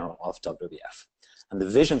Director General of WWF. And the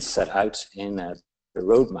vision set out in the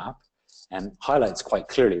roadmap highlights quite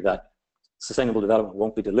clearly that sustainable development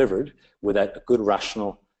won't be delivered without a good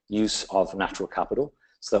rational use of natural capital,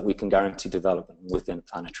 so that we can guarantee development within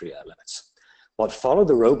planetary limits. What followed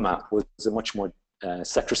the roadmap was a much more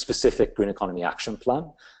sector-specific green economy action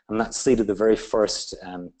plan, and that seeded the very first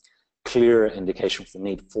clear indication for the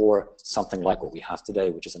need for something like what we have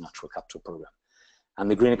today, which is a natural capital program. And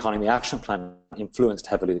the Green Economy Action Plan influenced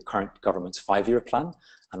heavily the current government's 5-year plan,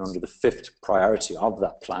 and under the 5th priority of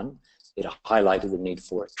that plan, it highlighted the need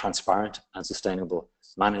for transparent and sustainable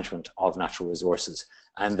management of natural resources,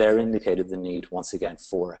 and there indicated the need, once again,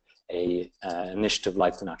 for an initiative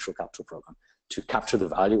like the Natural Capital Programme to capture the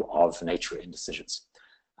value of nature in decisions.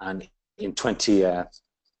 And in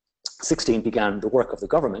 2016 began the work of the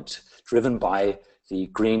government, driven by the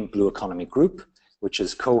Green Blue Economy Group, which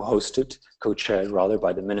is co-chaired rather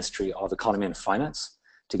by the Ministry of Economy and Finance,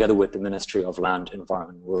 together with the Ministry of Land,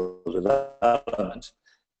 Environment and Rural Development.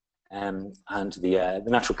 And the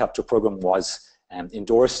Natural Capital Programme was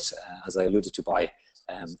endorsed, as I alluded to, by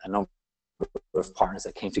a number of partners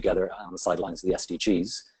that came together on the sidelines of the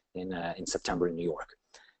SDGs in September in New York.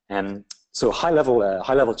 So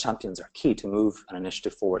high-level champions are key to move an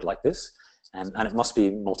initiative forward like this, and it must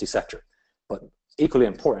be multi-sector. But equally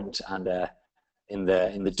important, and in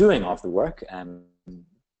the doing of the work,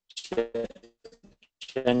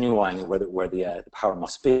 genuinely where the power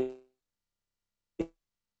must be,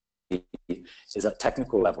 is at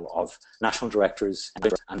technical level of national directors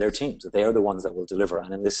and their teams. They are the ones that will deliver.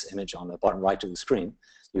 And in this image on the bottom right of the screen,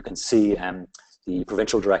 you can see the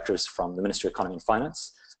provincial directors from the Ministry of Economy and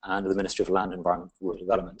Finance and the Ministry of Land, Environment and Rural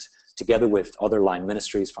Development together with other line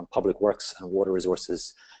ministries from public works and water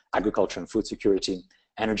resources, agriculture and food security,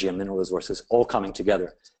 energy and mineral resources, all coming together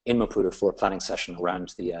in Maputo for a planning session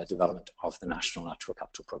around the development of the National Natural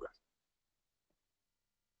Capital Programme.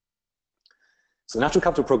 So the Natural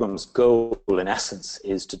Capital Programme's goal, in essence,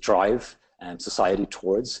 is to drive society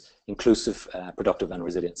towards inclusive, productive and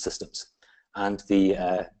resilient systems. And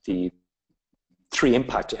the three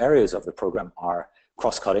impact areas of the programme are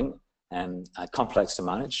cross-cutting and complex to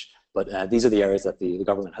manage, but these are the areas that the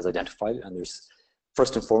government has identified, and there's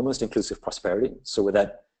first and foremost inclusive prosperity. So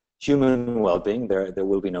without human well-being, there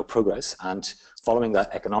will be no progress, and following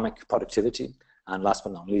that, economic productivity, and last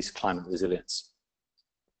but not least, climate resilience.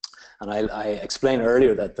 And I explained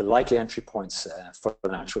earlier that the likely entry points for the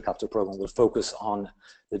Natural Capital Programme will focus on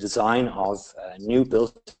the design of new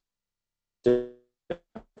built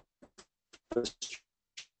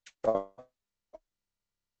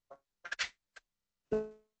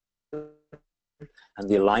and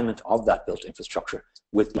the alignment of that built infrastructure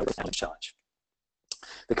with the challenge.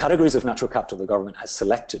 The categories of natural capital the government has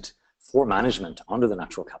selected for management under the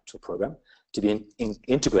Natural Capital Programme to be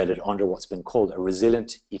integrated under what's been called a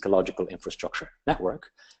resilient ecological infrastructure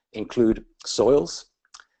network include soils,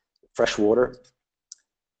 fresh water,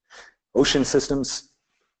 ocean systems,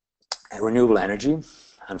 renewable energy,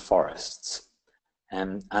 and forests.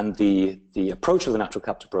 And the approach of the Natural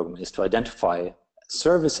Capital Programme is to identify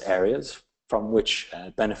service areas from which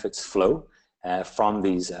benefits flow from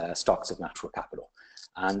these stocks of natural capital.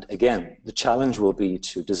 And again, the challenge will be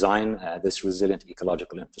to design this resilient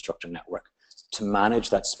ecological infrastructure network to manage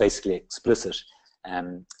that spatially explicit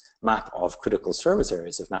map of critical service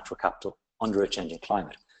areas of natural capital under a changing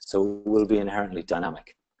climate. So it will be inherently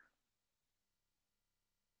dynamic.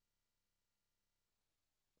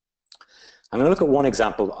 I'm going to look at one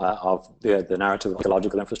example of the narrative of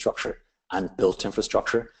ecological infrastructure and built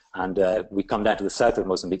infrastructure. And we come down to the south of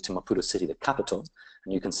Mozambique to Maputo City, the capital.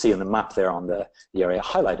 And you can see in the map there on the area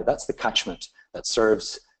highlighted, that's the catchment that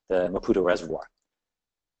serves the Maputo Reservoir.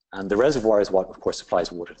 And the reservoir is what, of course,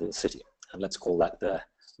 supplies water to the city. And let's call that the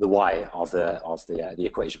Y of the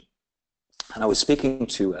equation. And I was speaking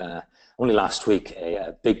to, only last week,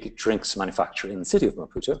 a big drinks manufacturer in the city of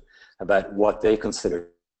Maputo about what they consider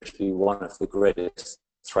to be one of the greatest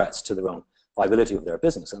threats to their own viability of their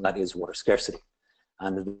business, and that is water scarcity.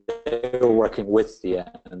 And they're working with the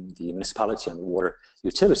municipality and the water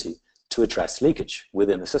utility to address leakage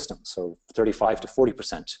within the system. So 35 to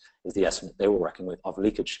 40% is the estimate they were working with of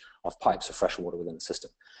leakage of pipes of fresh water within the system.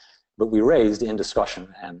 But we raised in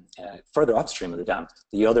discussion further upstream of the dam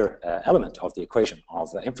the other element of the equation of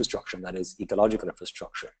infrastructure, and that is ecological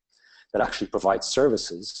infrastructure that actually provides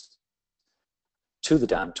services to the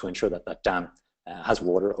dam to ensure that that dam has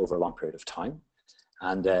water over a long period of time.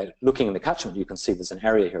 And looking in the catchment, you can see there's an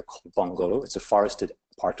area here called Bongolo. It's a forested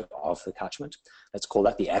part of the catchment. Let's call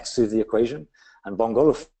that the X of the equation. And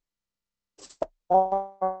Bongolo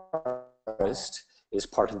forest is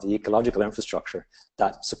part of the ecological infrastructure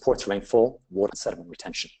that supports rainfall, water, and sediment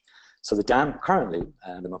retention. So the dam currently,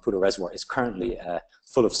 the Maputo Reservoir, is currently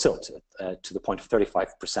full of silt to the point of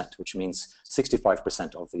 35%, which means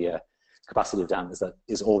 65% of the capacity of the dam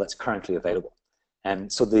is all that's currently available.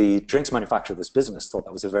 And so the drinks manufacturer of this business thought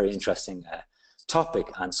that was a very interesting topic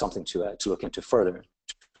and something to look into further,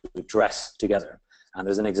 to address together. And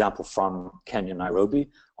there's an example from Kenya,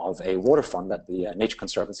 Nairobi, of a water fund that the Nature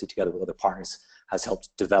Conservancy, together with other partners, has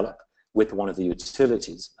helped develop with one of the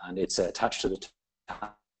utilities. And it's attached to the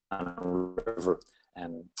Tana River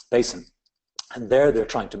basin. And there they're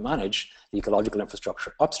trying to manage the ecological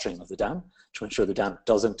infrastructure upstream of the dam to ensure the dam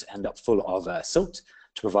doesn't end up full of silt,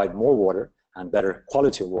 to provide more water and better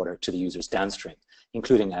quality of water to the users downstream,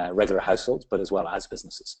 including regular households, but as well as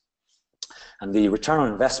businesses. And the return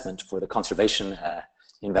on investment for the conservation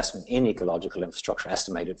investment in ecological infrastructure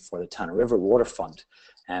estimated for the Tana River Water Fund,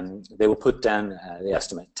 they will put down, they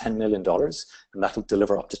estimate, $10 million, and that will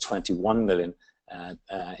deliver up to $21 million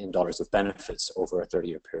in dollars of benefits over a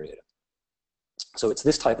 30-year period. So it's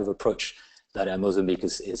this type of approach that Mozambique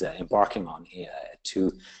is embarking on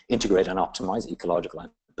to integrate and optimize ecological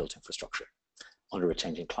and built infrastructure under a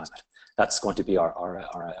changing climate. That's going to be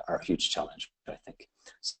our huge challenge, I think.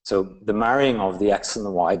 So the marrying of the X and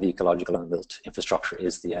the Y, the ecological and built infrastructure,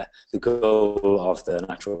 is the goal of the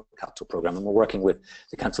Natural Capital Programme. And we're working with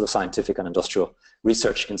the Council of Scientific and Industrial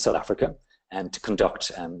Research in South Africa and to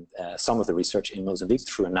conduct some of the research in Mozambique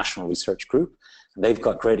through a national research group. And they've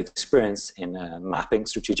got great experience in mapping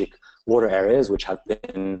strategic water areas which have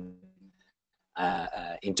been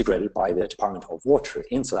integrated by the Department of Water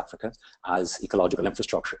in South Africa as ecological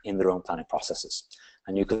infrastructure in their own planning processes.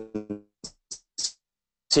 And you can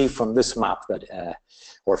see from this map that,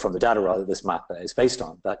 or from the data rather, this map is based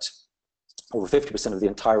on, that over 50% of the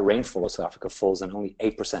entire rainfall of South Africa falls on only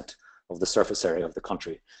 8% of the surface area of the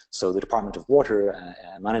country. So the Department of Water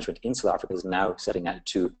Management in South Africa is now setting out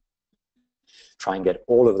to try and get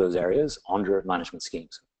all of those areas under management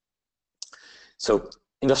schemes. So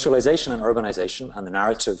industrialization and urbanization and the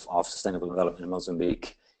narrative of sustainable development in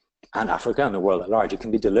Mozambique and Africa and the world at large, it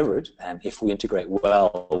can be delivered if we integrate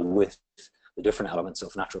well with the different elements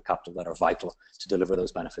of natural capital that are vital to deliver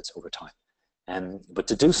those benefits over time. But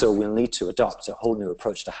to do so, we'll need to adopt a whole new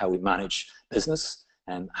approach to how we manage business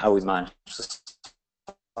and how we manage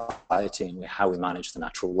society and how we manage the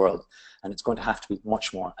natural world. And it's going to have to be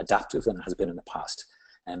much more adaptive than it has been in the past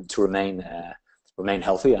to remain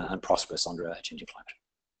healthy and prosperous under a changing climate.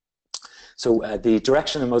 So the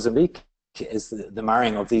direction in Mozambique is the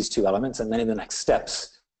marrying of these two elements, and then in the next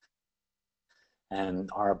steps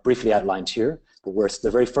are briefly outlined here. But the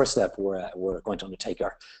very first step we're going to undertake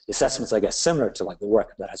are assessments, I guess, similar to like the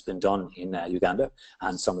work that has been done in Uganda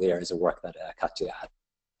and some of the areas of work that Katia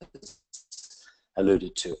has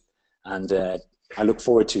alluded to. And I look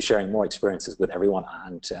forward to sharing more experiences with everyone,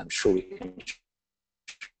 and I'm sure we can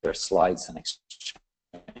share slides and exchange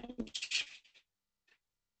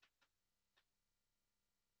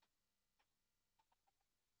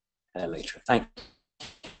later. Thank you.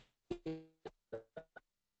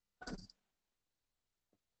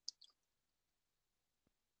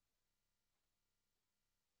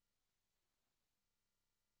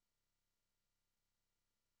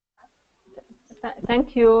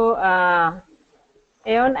 Thank you,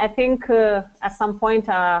 Eon. I think at some point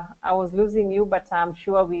I was losing you, but I'm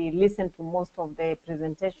sure we listened to most of the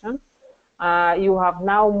presentation. You have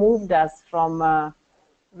now moved us from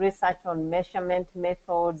research on measurement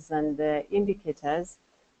methods and indicators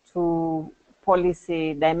to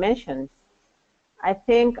policy dimensions. I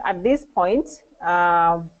think at this point,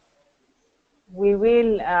 we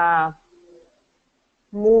will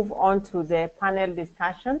move on to the panel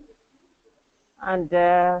discussion. And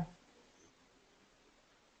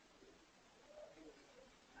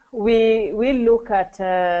we will look at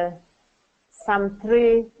some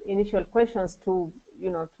 3 initial questions to,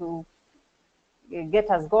 to get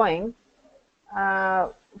us going.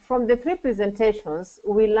 From the 3 presentations,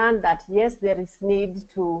 we learned that yes, there is need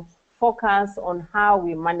to focus on how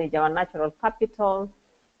we manage our natural capital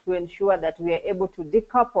to ensure that we are able to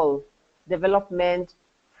decouple development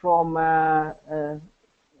from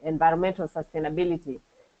environmental sustainability.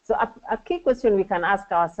 So a key question we can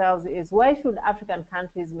ask ourselves is, why should African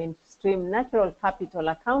countries mainstream natural capital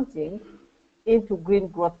accounting into green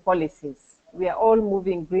growth policies? We are all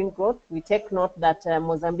moving green growth. We take note that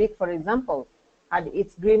Mozambique, for example, had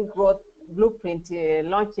its green growth blueprint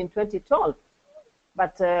launched in 2012.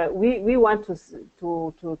 But we want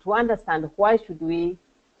to understand, why should we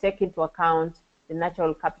take into account the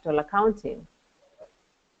natural capital accounting?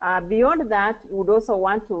 Beyond that, we would also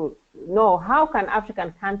want to know, how can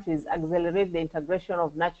African countries accelerate the integration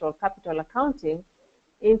of natural capital accounting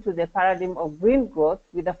into the paradigm of green growth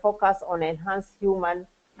with a focus on enhanced human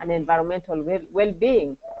and environmental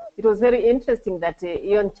well-being? It was very interesting that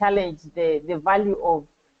Ian challenged the value of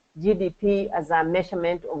GDP as a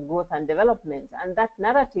measurement of growth and development. And that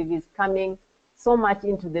narrative is coming so much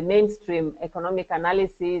into the mainstream economic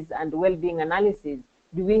analysis and well-being analysis.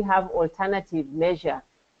 Do we have alternative measure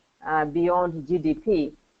beyond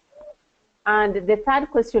GDP? And the 3rd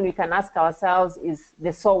question we can ask ourselves is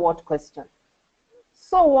the so what question.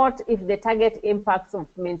 So what if the target impacts of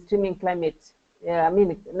mainstreaming climate,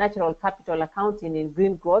 natural capital accounting in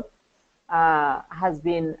green growth has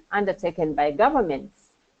been undertaken by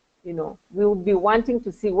governments? We would be wanting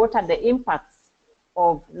to see what are the impacts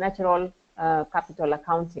of natural capital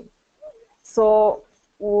accounting. So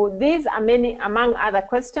these are many, among other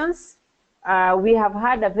questions. We have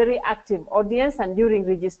had a very active audience, and during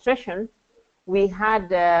registration, we had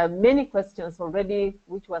many questions already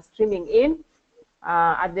which were streaming in.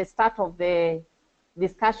 At the start of the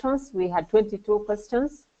discussions, we had 22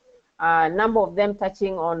 questions, a number of them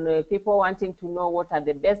touching on people wanting to know what are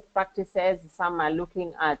the best practices. Some are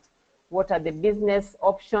looking at what are the business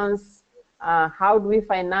options, how do we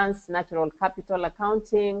finance natural capital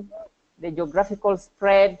accounting, the geographical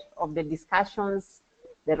spread of the discussions,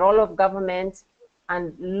 the role of government,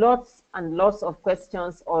 and lots of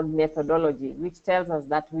questions on methodology, which tells us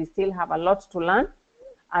that we still have a lot to learn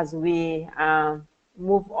as we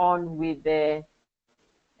move on with the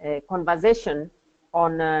conversation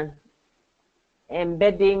on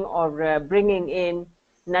embedding or bringing in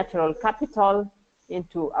natural capital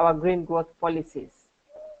into our green growth policies.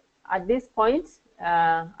 At this point,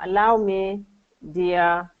 allow me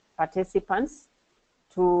dear participants,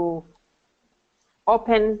 to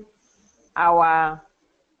open our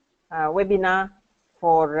webinar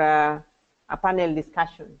for a panel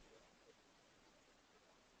discussion.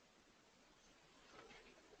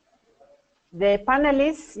 The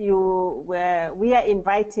panelists, we are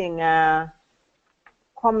inviting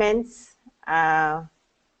comments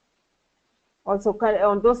also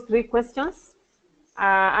on those 3 questions,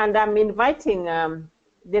 and I'm inviting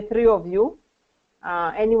the 3 of you,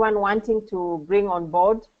 anyone wanting to bring on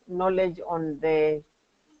board knowledge on the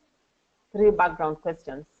 3 background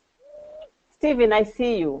questions. Stephen, I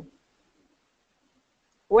see you.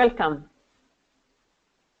 Welcome.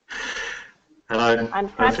 Hello. And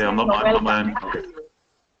Hopefully I'm not my own.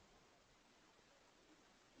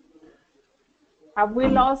 Have we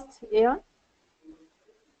lost Ian?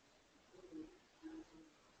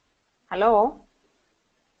 Hello?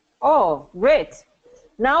 Oh, great.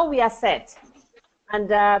 Now we are set. And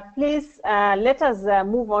please let us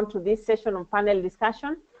move on to this session of panel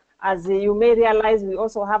discussion. As you may realize, we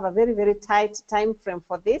also have a very, very tight time frame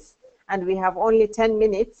for this, and we have only 10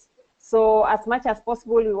 minutes. So as much as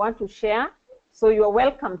possible, we want to share. So you're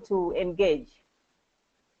welcome to engage.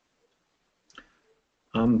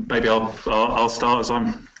 Maybe I'll start as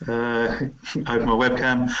I'm open my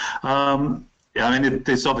webcam. Yeah, I mean,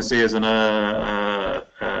 this obviously isn't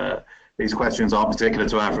these questions aren't particular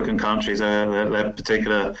to African countries. They're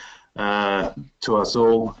particular to us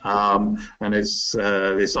all, and it's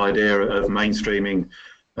this idea of mainstreaming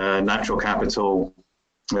natural capital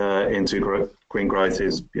into green growth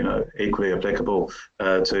is, equally applicable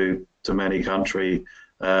to many country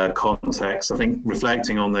contexts. I think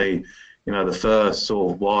reflecting on the the first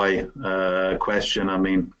sort of why question, I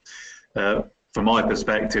mean, from my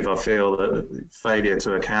perspective, I feel that failure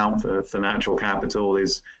to account for natural capital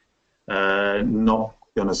is not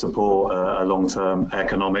going to support a long-term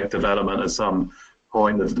economic development. At some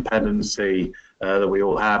point, the dependency that we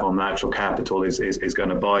all have on natural capital is going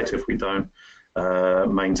to bite if we don't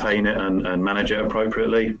maintain it and manage it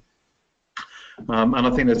appropriately. And I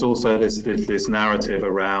think there's also this narrative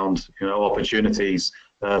around opportunities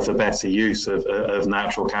for better use of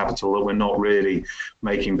natural capital that we're not really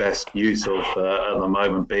making best use of at the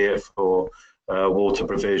moment, be it for water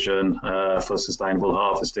provision, for sustainable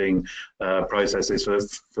harvesting processes,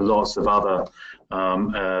 for lots of other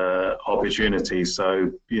opportunities.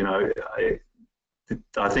 So,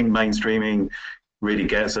 I think mainstreaming really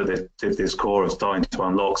gets at this core of starting to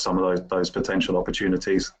unlock some of those potential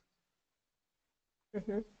opportunities.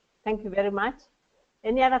 Mm-hmm. Thank you very much.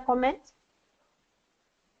 Any other comment?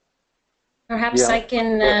 Perhaps I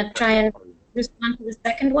can try and respond to the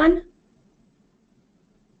second one.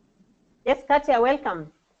 Yes, Katia,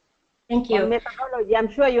 welcome. Thank you. On methodology, I'm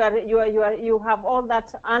sure you have all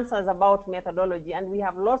that answers about methodology, and we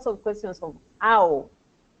have lots of questions of how.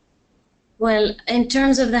 Well, in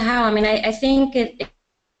terms of the how, I mean, I think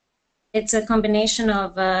it's a combination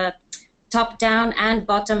of top-down and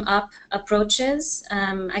bottom-up approaches.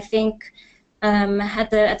 I think at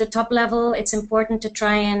the top level, it's important to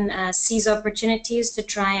try and seize opportunities to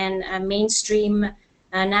try and mainstream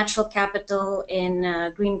natural capital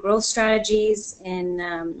in green growth strategies,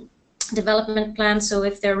 in development plans. So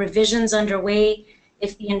if there are revisions underway,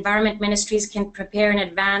 if the environment ministries can prepare in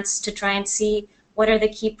advance to try and see what are the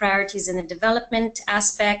key priorities in the development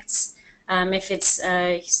aspects, if it's,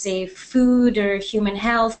 say, food or human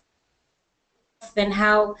health, then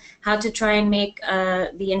how to try and make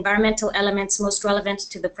the environmental elements most relevant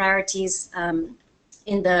to the priorities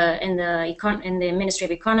in the Ministry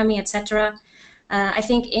of Economy, etc. I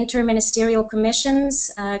think interministerial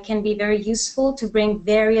commissions can be very useful to bring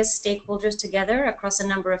various stakeholders together across a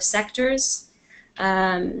number of sectors,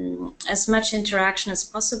 as much interaction as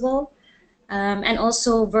possible, and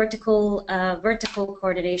also vertical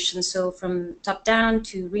coordination, so from top down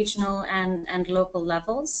to regional and local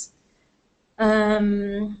levels.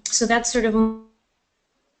 So that's sort of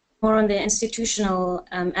more on the institutional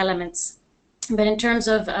elements. But in terms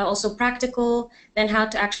of also practical, then how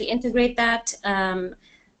to actually integrate that,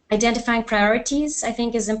 identifying priorities, I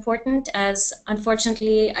think, is important, as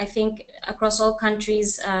unfortunately, I think across all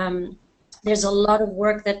countries, there's a lot of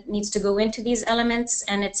work that needs to go into these elements,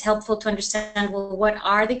 and it's helpful to understand, well, what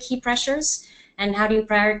are the key pressures, and how do you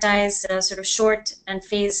prioritize sort of short and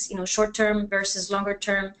phase, short-term versus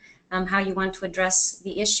longer-term, how you want to address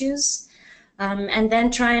the issues, and then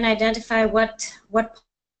try and identify what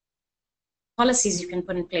policies you can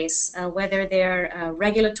put in place, whether they're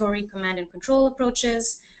regulatory command and control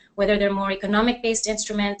approaches, whether they're more economic-based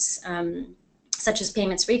instruments, such as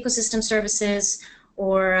payments for ecosystem services,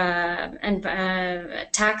 or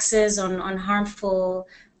taxes on harmful,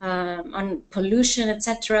 on pollution,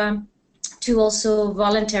 etc., to also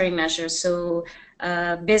voluntary measures, so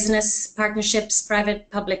business partnerships,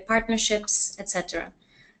 private-public partnerships, etc.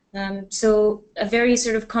 So a very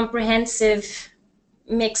sort of comprehensive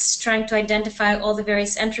mix, trying to identify all the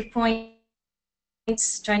various entry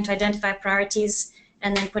points, trying to identify priorities,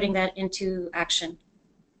 and then putting that into action,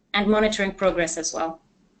 and monitoring progress as well.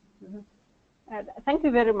 Thank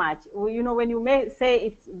you very much. Well, you know, when you may say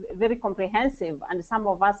it's very comprehensive, and some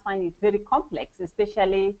of us find it very complex,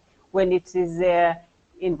 especially when it is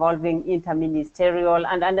involving interministerial.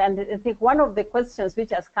 And I think one of the questions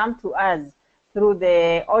which has come to us through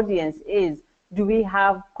the audience is, do we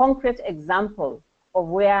have concrete example of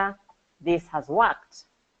where this has worked?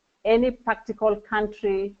 Any practical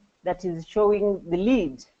country that is showing the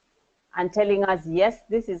lead and telling us, yes,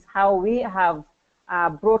 this is how we have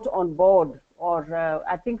brought on board, or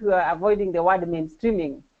I think we are avoiding the word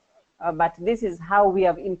mainstreaming, but this is how we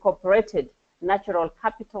have incorporated natural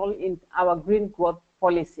capital in our green growth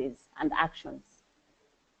policies and actions.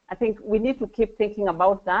 I think we need to keep thinking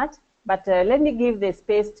about that, but let me give the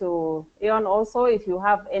space to Eon also, if you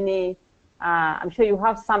have any, I'm sure you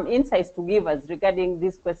have some insights to give us regarding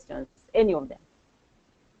these questions, any of them.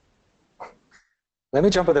 Let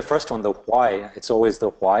me jump at the first one, the why. It's always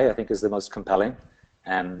the why, I think, is the most compelling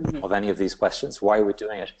of any of these questions. Why are we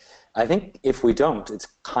doing it? I think if we don't, it's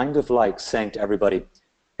kind of like saying to everybody,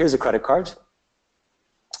 here's a credit card.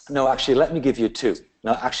 No, actually, let me give you 2.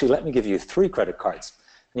 No, actually, let me give you 3 credit cards.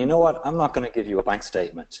 And you know what? I'm not going to give you a bank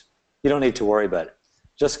statement. You don't need to worry about it.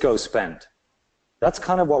 Just go spend. That's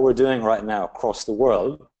kind of what we're doing right now across the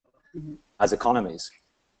world as economies.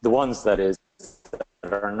 The ones that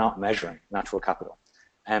are not measuring natural capital.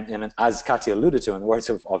 And as Katya alluded to in the words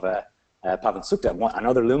of Pavan Sukta,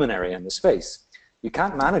 another luminary in the space, you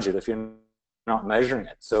can't manage it if you're not measuring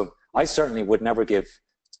it. So I certainly would never give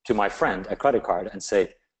to my friend a credit card and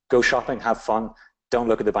say, go shopping, have fun, don't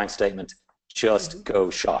look at the bank statement, just go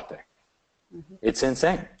shopping. It's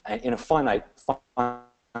insane. In a finite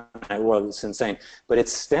world, it's insane. But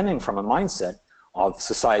it's stemming from a mindset of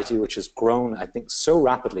society which has grown, I think, so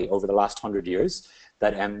rapidly over the last 100 years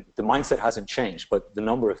that the mindset hasn't changed, but the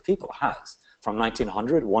number of people has. From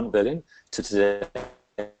 1900, 1 billion, to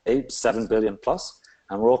today, 7 billion plus,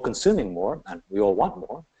 and we're all consuming more, and we all want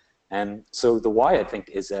more. And so the why, I think,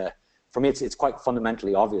 is, for me, it's quite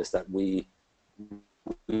fundamentally obvious that we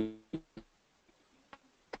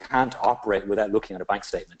can't operate without looking at a bank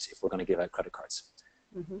statement if we're going to give out credit cards.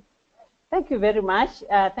 Thank you very much.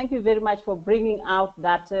 Thank you very much for bringing out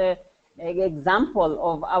that example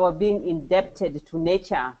of our being indebted to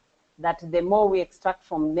nature, that the more we extract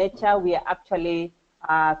from nature, we are actually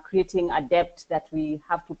creating a debt that we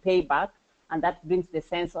have to pay back. And that brings the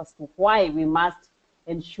sense as to why we must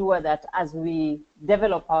ensure that as we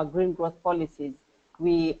develop our green growth policies,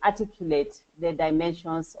 we articulate the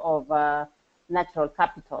dimensions of natural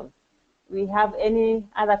capital. We have any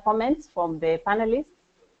other comments from the panelists?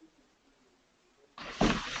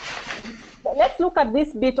 Let's look at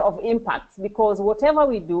this bit of impacts, because whatever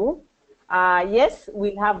we do, yes,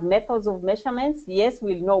 we'll have methods of measurements. Yes,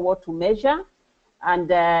 we'll know what to measure. And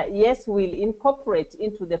yes, we'll incorporate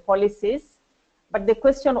into the policies. But the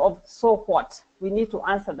question of so what, we need to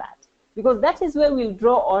answer that. Because that is where we'll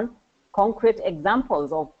draw on concrete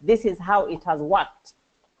examples of this is how it has worked.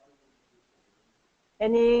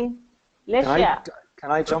 Let's share.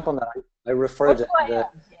 Can I jump on that? I referred to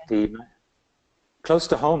the close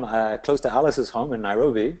to home, close to Alice's home in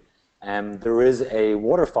Nairobi, there is a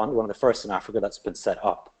water fund, one of the first in Africa that's been set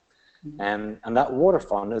up. And that water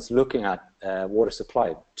fund is looking at water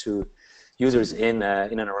supply to users in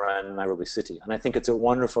and around Nairobi city. And I think it's a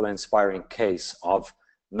wonderful, inspiring case of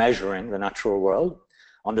measuring the natural world,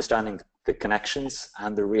 understanding the connections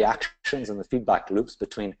and the reactions and the feedback loops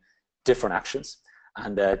between different actions,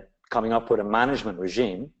 and coming up with a management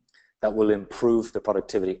regime that will improve the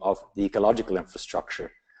productivity of the ecological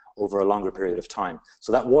infrastructure over a longer period of time.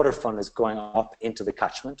 So that water fund is going up into the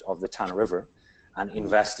catchment of the Tana River and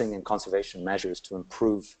investing in conservation measures to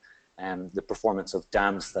improve the performance of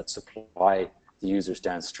dams that supply the users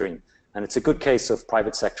downstream. And it's a good case of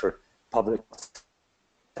private sector, public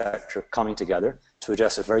sector coming together to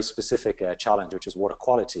address a very specific challenge, which is water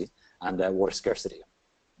quality and water scarcity.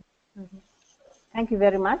 Thank you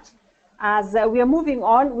very much. As we are moving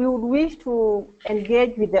on, we would wish to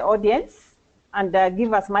engage with the audience and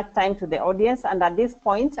give as much time to the audience. And at this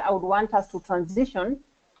point, I would want us to transition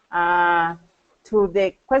to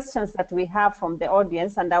the questions that we have from the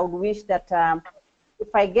audience. And I would wish that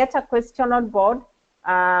if I get a question on board,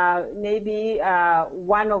 maybe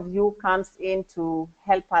one of you comes in to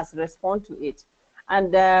help us respond to it.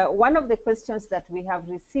 And one of the questions that we have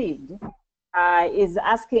received is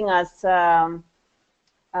asking us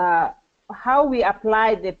how we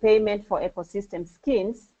apply the payment for ecosystem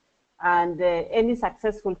schemes and any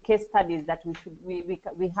successful case studies that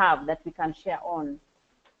we have that we can share on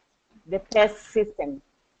the PES system.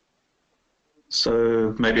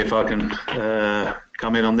 So maybe if I can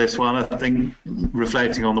come in on this one, I think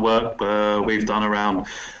reflecting on the work we've done around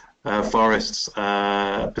forests,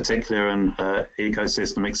 particular and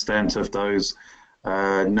ecosystem extent of those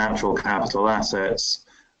natural capital assets,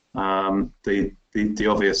 the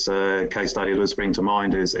obvious case study that was bring to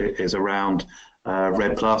mind is around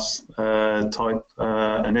REDD+ type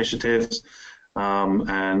initiatives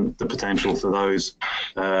and the potential for those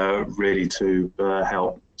really to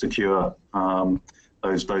help secure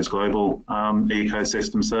those global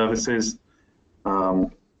ecosystem services.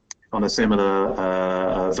 On a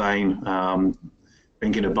similar vein,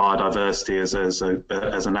 thinking of biodiversity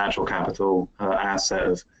as a natural capital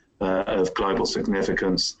asset of global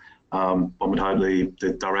significance, one would hope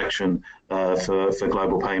the direction for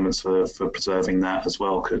global payments for preserving that as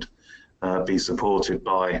well could be supported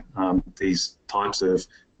by these types of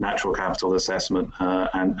natural capital assessment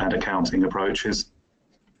and accounting approaches.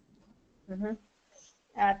 Mm-hmm.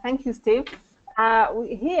 Thank you, Steve.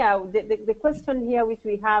 Here, the question here which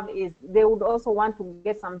we have is they would also want to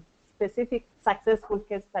get some specific successful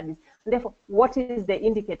case studies. Therefore, what is the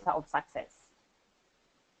indicator of success?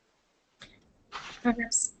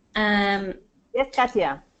 Perhaps. Yes,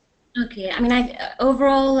 Katia. Okay, I mean,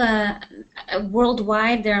 overall,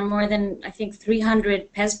 worldwide, there are more than, I think,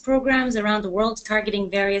 300 PES programs around the world targeting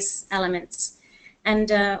various elements. And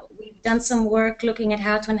we've done some work looking at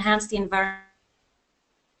how to enhance the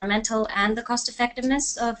environmental and the cost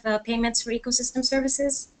effectiveness of payments for ecosystem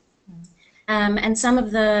services. And some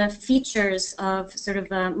of the features of sort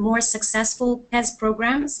of more successful PES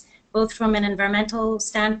programs, both from an environmental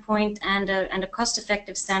standpoint and a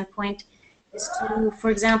cost-effective standpoint, is to, for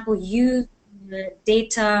example, use the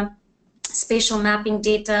data, spatial mapping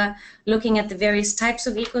data, looking at the various types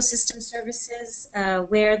of ecosystem services,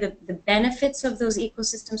 where the benefits of those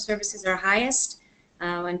ecosystem services are highest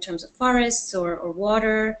in terms of forests or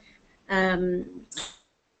water, and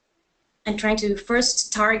trying to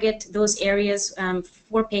first target those areas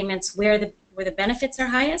for payments where the benefits are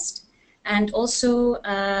highest, and also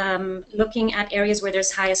looking at areas where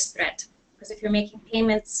there's highest threat. Because if you're making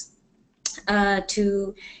payments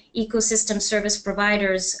to ecosystem service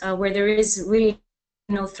providers where there is really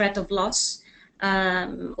no threat of loss,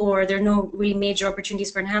 or there are no really major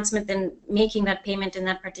opportunities for enhancement, then making that payment in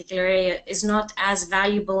that particular area is not as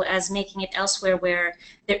valuable as making it elsewhere where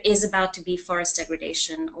there is about to be forest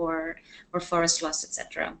degradation or forest loss,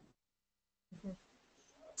 etc.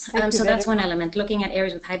 So that's one element, looking at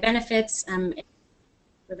areas with high benefits,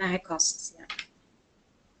 with high costs. Yeah.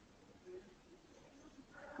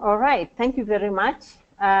 All right, thank you very much.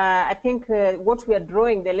 I think what we are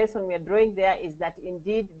drawing, the lesson we are drawing there is that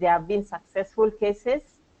indeed there have been successful cases.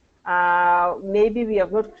 Maybe we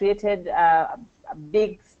have not created a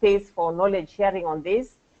big space for knowledge sharing on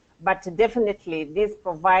this, but definitely this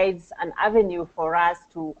provides an avenue for us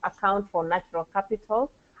to account for natural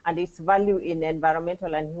capital and its value in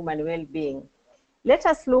environmental and human well-being. Let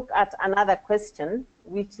us look at another question,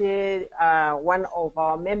 which one of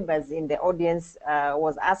our members in the audience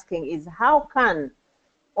was asking is how can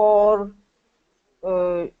or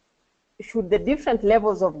should the different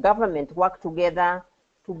levels of government work together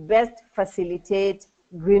to best facilitate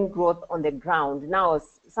green growth on the ground? Now,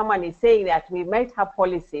 someone is saying that we might have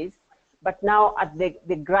policies, but now at the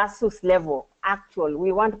grassroots level,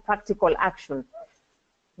 we want practical action.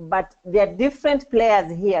 But there are different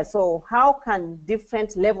players here, so how can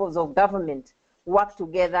different levels of government work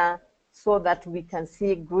together so that we can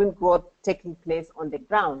see green growth taking place on the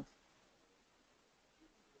ground?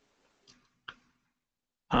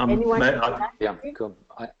 Anyone? Yeah, cool.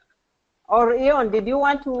 Or Ion, did you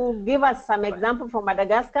want to give us some example from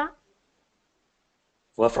Madagascar?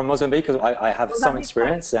 Well, from Mozambique, I have some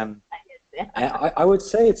experience. I would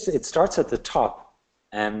say it starts at the top.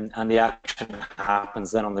 And the action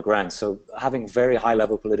happens then on the ground. So having very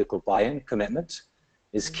high-level political buy-in, commitment,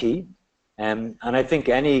 is key. And I think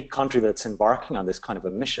any country that's embarking on this kind of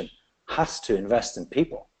a mission has to invest in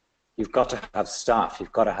people. You've got to have staff.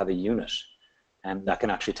 You've got to have a unit that can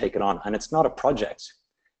actually take it on. And it's not a project.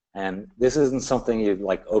 This isn't something you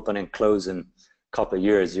like open and close in a couple of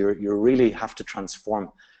years. You really have to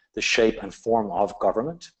transform the shape and form of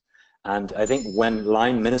government. And I think when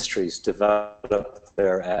line ministries develop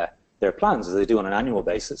their their plans, as they do on an annual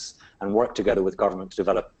basis, and work together with government to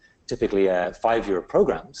develop typically 5-year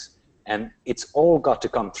programs. And it's all got to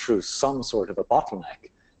come through some sort of a bottleneck,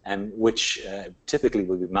 which typically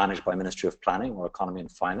will be managed by Ministry of Planning or Economy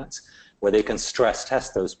and Finance, where they can stress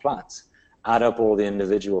test those plans, add up all the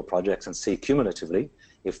individual projects and see cumulatively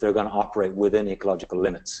if they're going to operate within ecological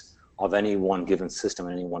limits of any one given system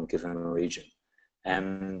in any one given region.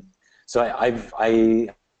 So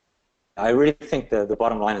I really think the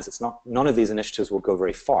bottom line is none of these initiatives will go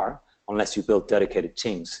very far unless you build dedicated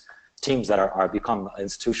teams that are become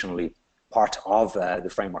institutionally part of the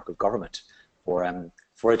framework of government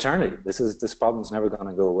for eternity. This problem's never going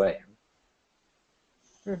to go away.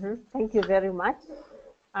 Thank you very much.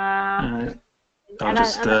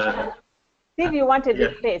 Steve, you wanted to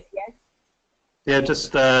place, yes? Yeah,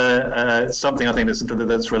 just something I think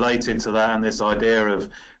that's related to that, and this idea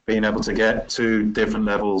of being able to get to different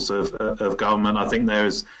levels of government. I think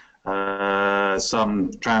there's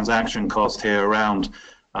some transaction cost here around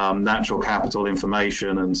natural capital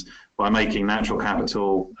information, and by making natural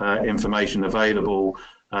capital information available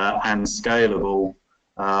and scalable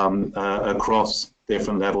across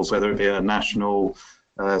different levels, whether it be a national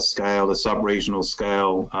scale, a sub-regional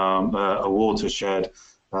scale, a watershed,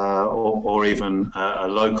 or even a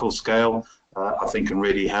local scale, I think can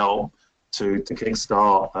really help to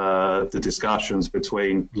kickstart the discussions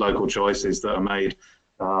between local choices that are made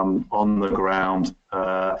on the ground,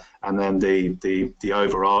 and then the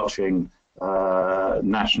overarching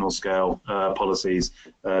national scale policies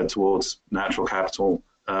towards natural capital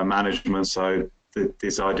management. So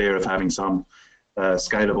this idea of having some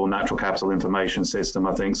scalable natural capital information system,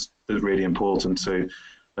 I think, is really important to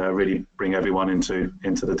really bring everyone into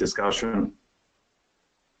the discussion.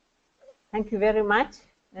 Thank you very much.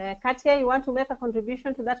 Katia, you want to make a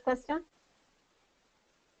contribution to that question?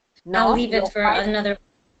 No, I'll leave it for another.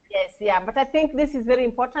 Yes, yeah, but I think this is very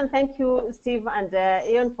important. Thank you, Steve and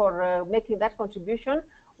Ian, for making that contribution.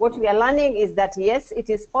 What we are learning is that, yes, it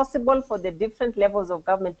is possible for the different levels of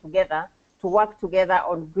government to work together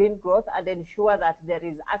on green growth and ensure that there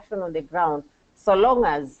is action on the ground, so long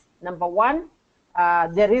as, number one,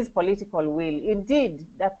 there is political will. Indeed,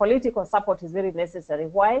 the political support is very necessary.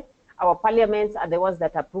 Why? Our parliaments are the ones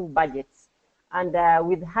that approve budgets. And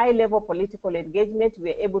with high-level political engagement,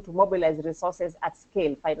 we are able to mobilize resources at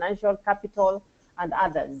scale, financial, capital, and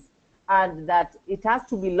others. And that it has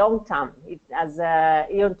to be long-term. As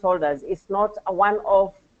Ian told us, it's not a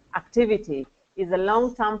one-off activity. It's a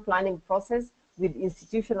long-term planning process with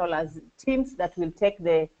institutional teams that will take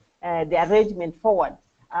the arrangement forward.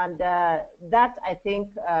 And that, I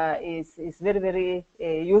think, is very, very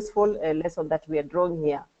useful lesson that we are drawing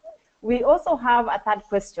here. We also have a third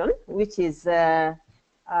question, which is we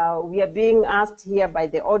are being asked here by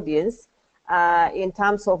the audience in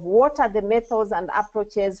terms of what are the methods and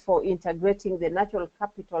approaches for integrating the natural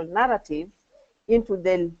capital narrative into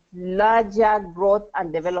the larger growth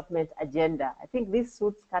and development agenda. I think this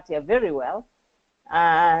suits Katia very well.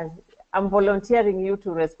 I'm volunteering you to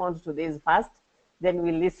respond to this first, then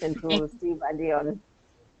we'll listen to Steve and Leon.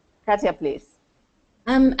 Katia, please.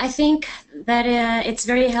 I think that it's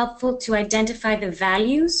very helpful to identify the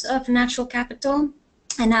values of natural capital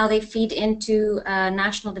and how they feed into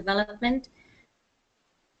national development.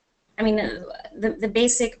 I mean, the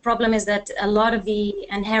basic problem is that a lot of the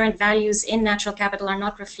inherent values in natural capital are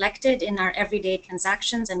not reflected in our everyday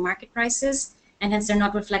transactions and market prices, and hence they're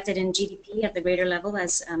not reflected in GDP at the greater level,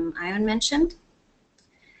 as Ion mentioned.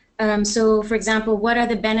 So, for example, what are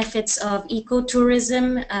the benefits of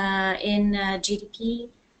ecotourism in GDP?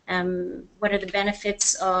 What are the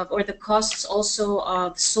benefits of, or the costs also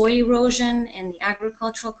of soil erosion in the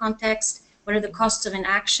agricultural context? What are the costs of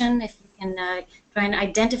inaction? If you can try and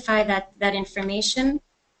identify that information,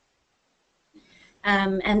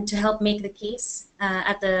 and to help make the case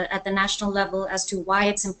at the national level as to why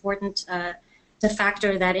it's important to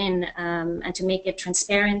factor that in and to make it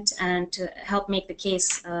transparent and to help make the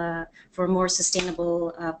case for more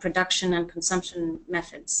sustainable production and consumption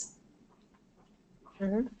methods.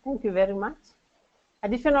 Thank you very much.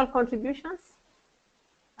 Additional contributions?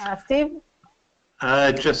 Steve?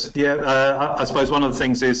 I suppose one of the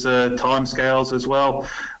things is timescales as well.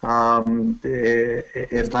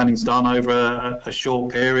 If planning's done over a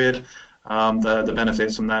short period, the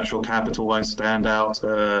benefits from natural capital won't stand out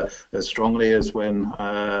as strongly as when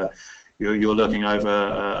you're looking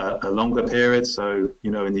over a longer period. So,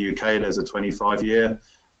 you know, in the UK, there's a 25-year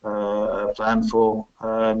plan for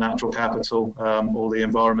natural capital or the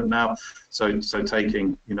environment now. So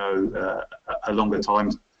taking, you know, a longer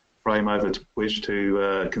time frame over which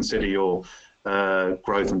to consider your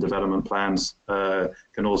growth and development plans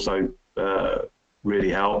can also really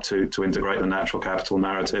help to integrate the natural capital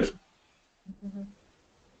narrative. Mm-hmm.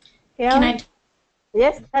 Yeah. Can I?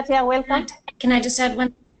 Yes, Katia, welcome. Can I just add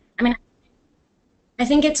one? I mean, I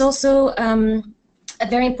think it's also a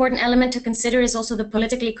very important element to consider is also the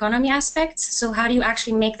political economy aspects. So how do you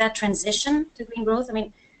actually make that transition to green growth? I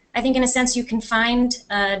mean, I think in a sense you can find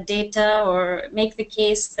data or make the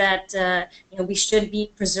case that we should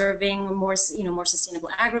be preserving more more sustainable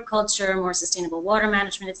agriculture, more sustainable water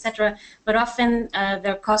management, etc. But often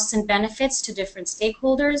there are costs and benefits to different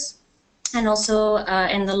stakeholders, and also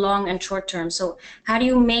in the long and short term. So how do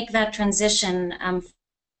you make that transition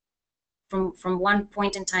from one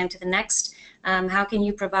point in time to the next? How can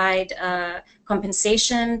you provide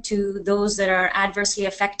compensation to those that are adversely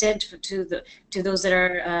affected, to those that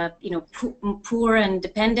are poor and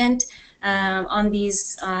dependent on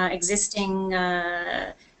these existing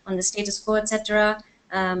on the status quo, etc.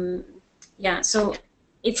 Yeah, so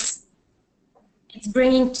it's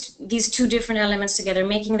bringing these two different elements together,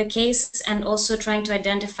 making the case and also trying to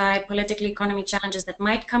identify political economy challenges that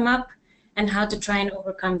might come up and how to try and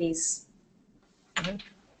overcome these. Mm-hmm.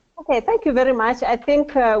 Okay, thank you very much. I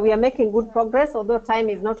think we are making good progress, although time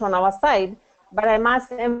is not on our side. But I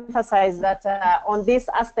must emphasize that on this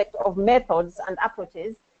aspect of methods and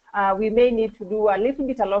approaches, we may need to do a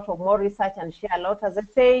lot of more research and share a lot. As I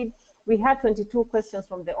said, we had 22 questions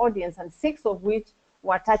from the audience, and 6 of which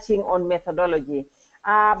were touching on methodology.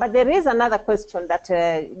 But there is another question that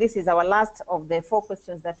this is our last of the 4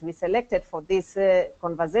 questions that we selected for this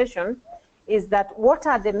conversation. Is that what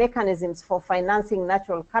are the mechanisms for financing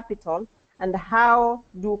natural capital, and how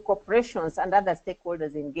do corporations and other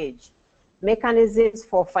stakeholders engage? Mechanisms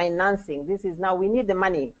for financing. This is now we need the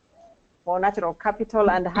money for natural capital,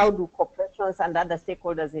 and how do corporations and other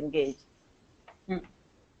stakeholders engage?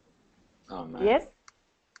 Oh, man. Yes?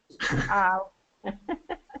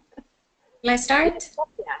 Will I start?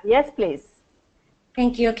 Yes, please.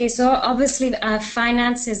 Thank you. Okay, so obviously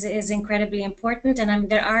finance is incredibly important, and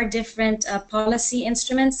there are different policy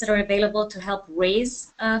instruments that are available to help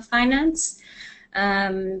raise finance.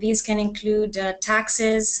 These can include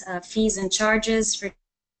taxes, fees and charges, for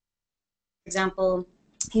example,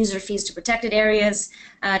 user fees to protected areas,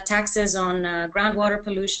 taxes on groundwater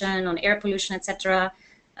pollution, on air pollution, etc.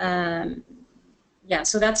 Yeah,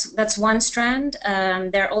 so that's one strand.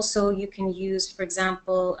 There also you can use, for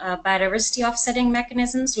example, biodiversity offsetting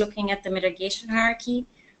mechanisms, looking at the mitigation hierarchy,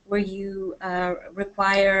 where you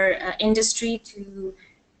require industry to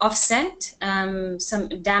offset some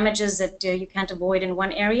damages that you can't avoid in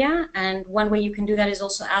one area. And one way you can do that is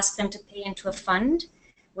also ask them to pay into a fund,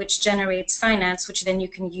 which generates finance, which then you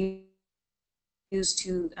can use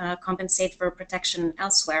to compensate for protection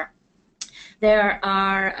elsewhere. There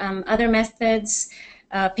are other methods.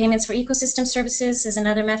 Payments for ecosystem services is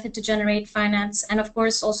another method to generate finance, and of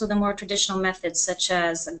course also the more traditional methods such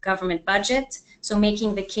as a government budget. So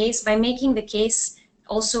making the case, by making the case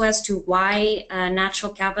also as to why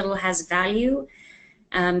natural capital has value,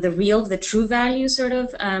 the true value sort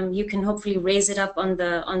of, you can hopefully raise it up on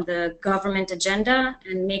the government agenda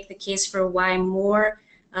and make the case for why more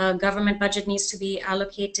government budget needs to be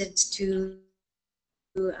allocated to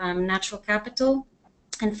natural capital.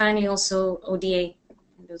 And finally also ODA.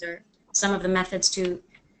 Those are some of the methods to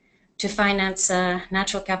finance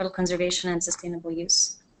natural capital conservation and sustainable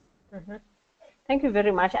use. Mm-hmm. Thank you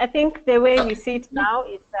very much. I think the way we see it now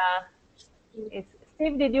is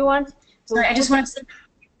Steve, did you want to? Sorry, I just wanted to say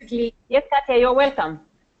quickly. Yes, Katia, you're welcome.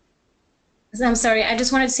 I'm sorry, I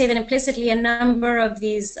just wanted to say that implicitly a number of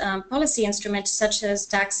these policy instruments, such as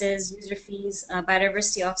taxes, user fees,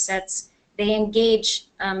 biodiversity offsets, they engage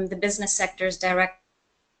the business sectors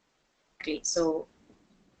directly. So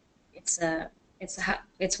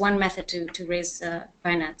it's one method to raise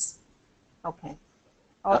finance. Okay.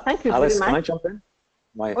 Oh, thank you Alice, very much. can I jump in?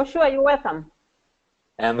 Oh, sure. You're welcome.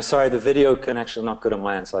 Sorry, the video connection not good on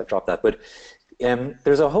my end, so I dropped that. But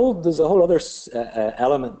there's a whole other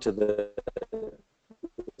element to the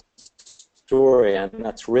story, and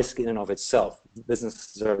that's risk in and of itself.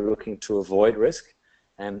 Businesses are looking to avoid risk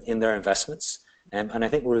in their investments, and I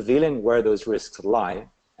think revealing where those risks lie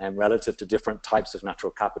relative to different types of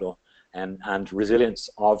natural capital and resilience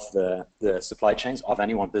of the supply chains of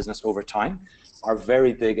any one business over time are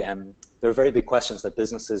very big. They're very big questions that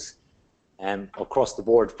businesses across the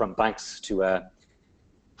board, from banks to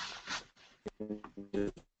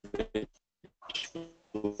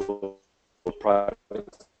private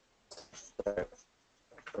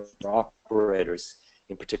operators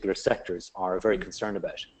in particular sectors are very concerned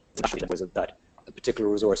about, that a particular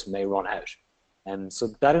resource may run out. And so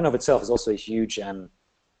that in of itself is also a huge,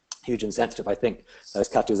 huge incentive. I think, as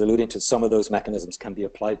Katia was alluding to, some of those mechanisms can be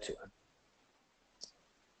applied to.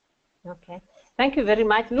 Okay, thank you very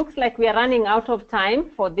much. Looks like we are running out of time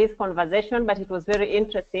for this conversation, but it was very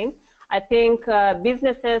interesting. I think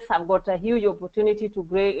businesses have got a huge opportunity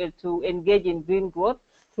to engage in green growth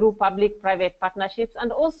through public-private partnerships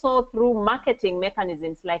and also through marketing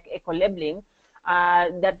mechanisms like eco-labeling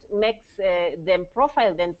that makes them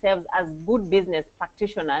profile themselves as good business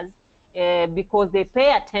practitioners because they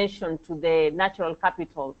pay attention to the natural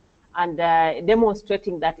capital and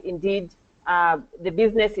demonstrating that indeed the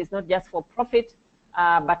business is not just for profit,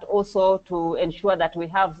 but also to ensure that we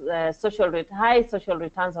have high social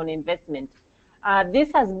returns on investment. This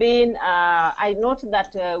has been, I note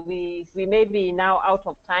that we may be now out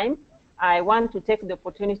of time. I want to take the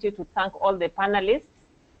opportunity to thank all the panelists,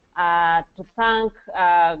 to thank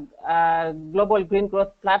Global Green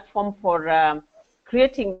Growth Platform for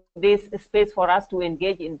creating this space for us to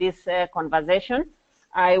engage in this conversation.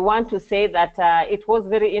 I want to say that it was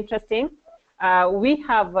very interesting. We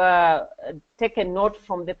have taken note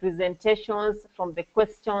from the presentations, from the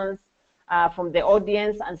questions, from the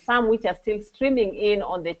audience, and some which are still streaming in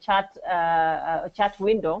on the chat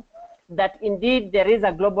window, that indeed there is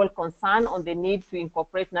a global concern on the need to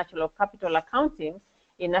incorporate natural capital accounting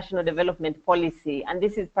in national development policy. And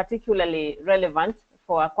this is particularly relevant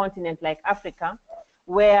for a continent like Africa,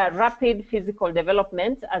 where rapid physical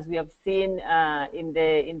development, as we have seen in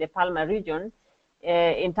the Palma region,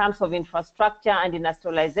 in terms of infrastructure and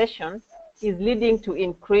industrialization, is leading to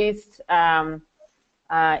increased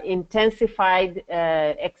intensified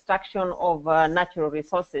extraction of natural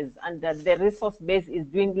resources, and the resource base is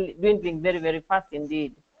dwindling very, very fast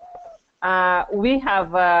indeed. We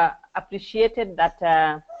have appreciated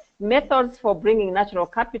that methods for bringing natural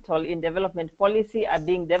capital in development policy are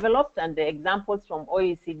being developed, and the examples from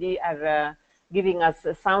OECD are giving us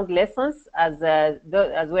sound lessons, as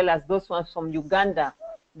well as those ones from Uganda,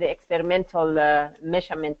 the experimental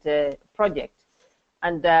measurement project.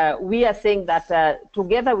 And we are saying that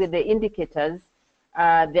together with the indicators,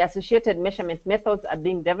 the associated measurement methods are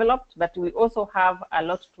being developed, but we also have a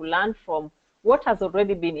lot to learn from what has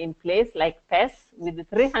already been in place, like PES, with the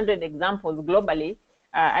 300 examples globally.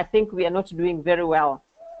 I think we are not doing very well.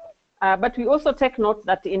 But we also take note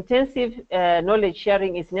that intensive knowledge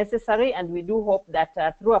sharing is necessary, and we do hope that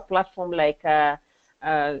through a platform like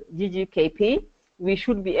GGKP, we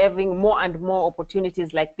should be having more and more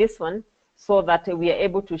opportunities like this one, so that we are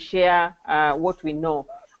able to share what we know.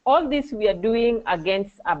 All this we are doing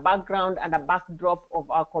against a background and a backdrop of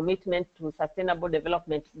our commitment to Sustainable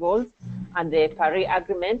Development Goals and the Paris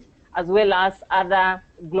Agreement, as well as other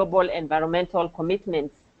global environmental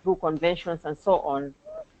commitments through conventions and so on.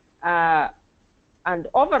 And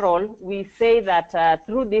overall, we say that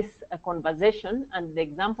through this conversation and the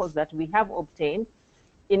examples that we have obtained,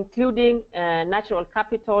 including natural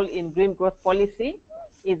capital in green growth policy,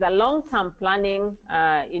 is a long-term planning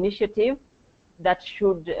initiative that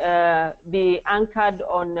should be anchored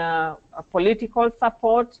on political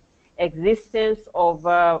support, existence of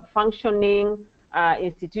functioning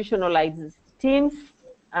institutionalized teams,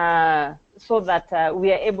 so that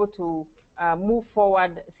we are able to move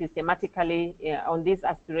forward systematically on this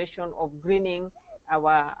aspiration of greening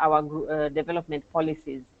our development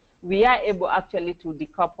policies. We are able actually to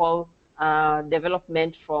decouple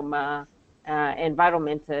development from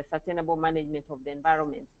environment, sustainable management of the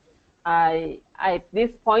environment. At this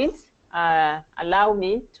point, allow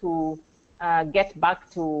me to get back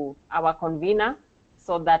to our convener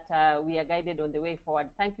so that we are guided on the way forward.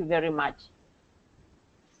 Thank you very much.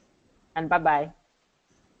 And bye-bye.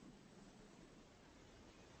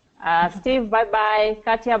 Steve, bye-bye.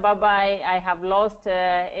 Katia, bye-bye. I have lost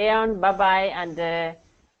Aeon, bye-bye. And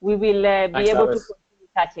we will be able to continue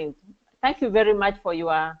chatting. Thank you very much for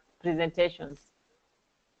your presentations.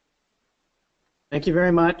 Thank you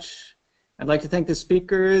very much. I'd like to thank the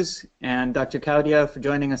speakers and Dr. Kaudia for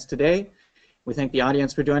joining us today. We thank the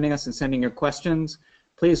audience for joining us and sending your questions.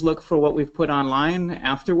 Please look for what we've put online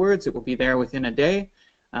afterwards. It will be there within a day.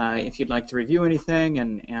 If you'd like to review anything,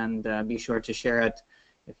 and be sure to share it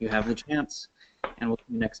if you have the chance. And we'll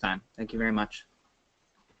see you next time. Thank you very much.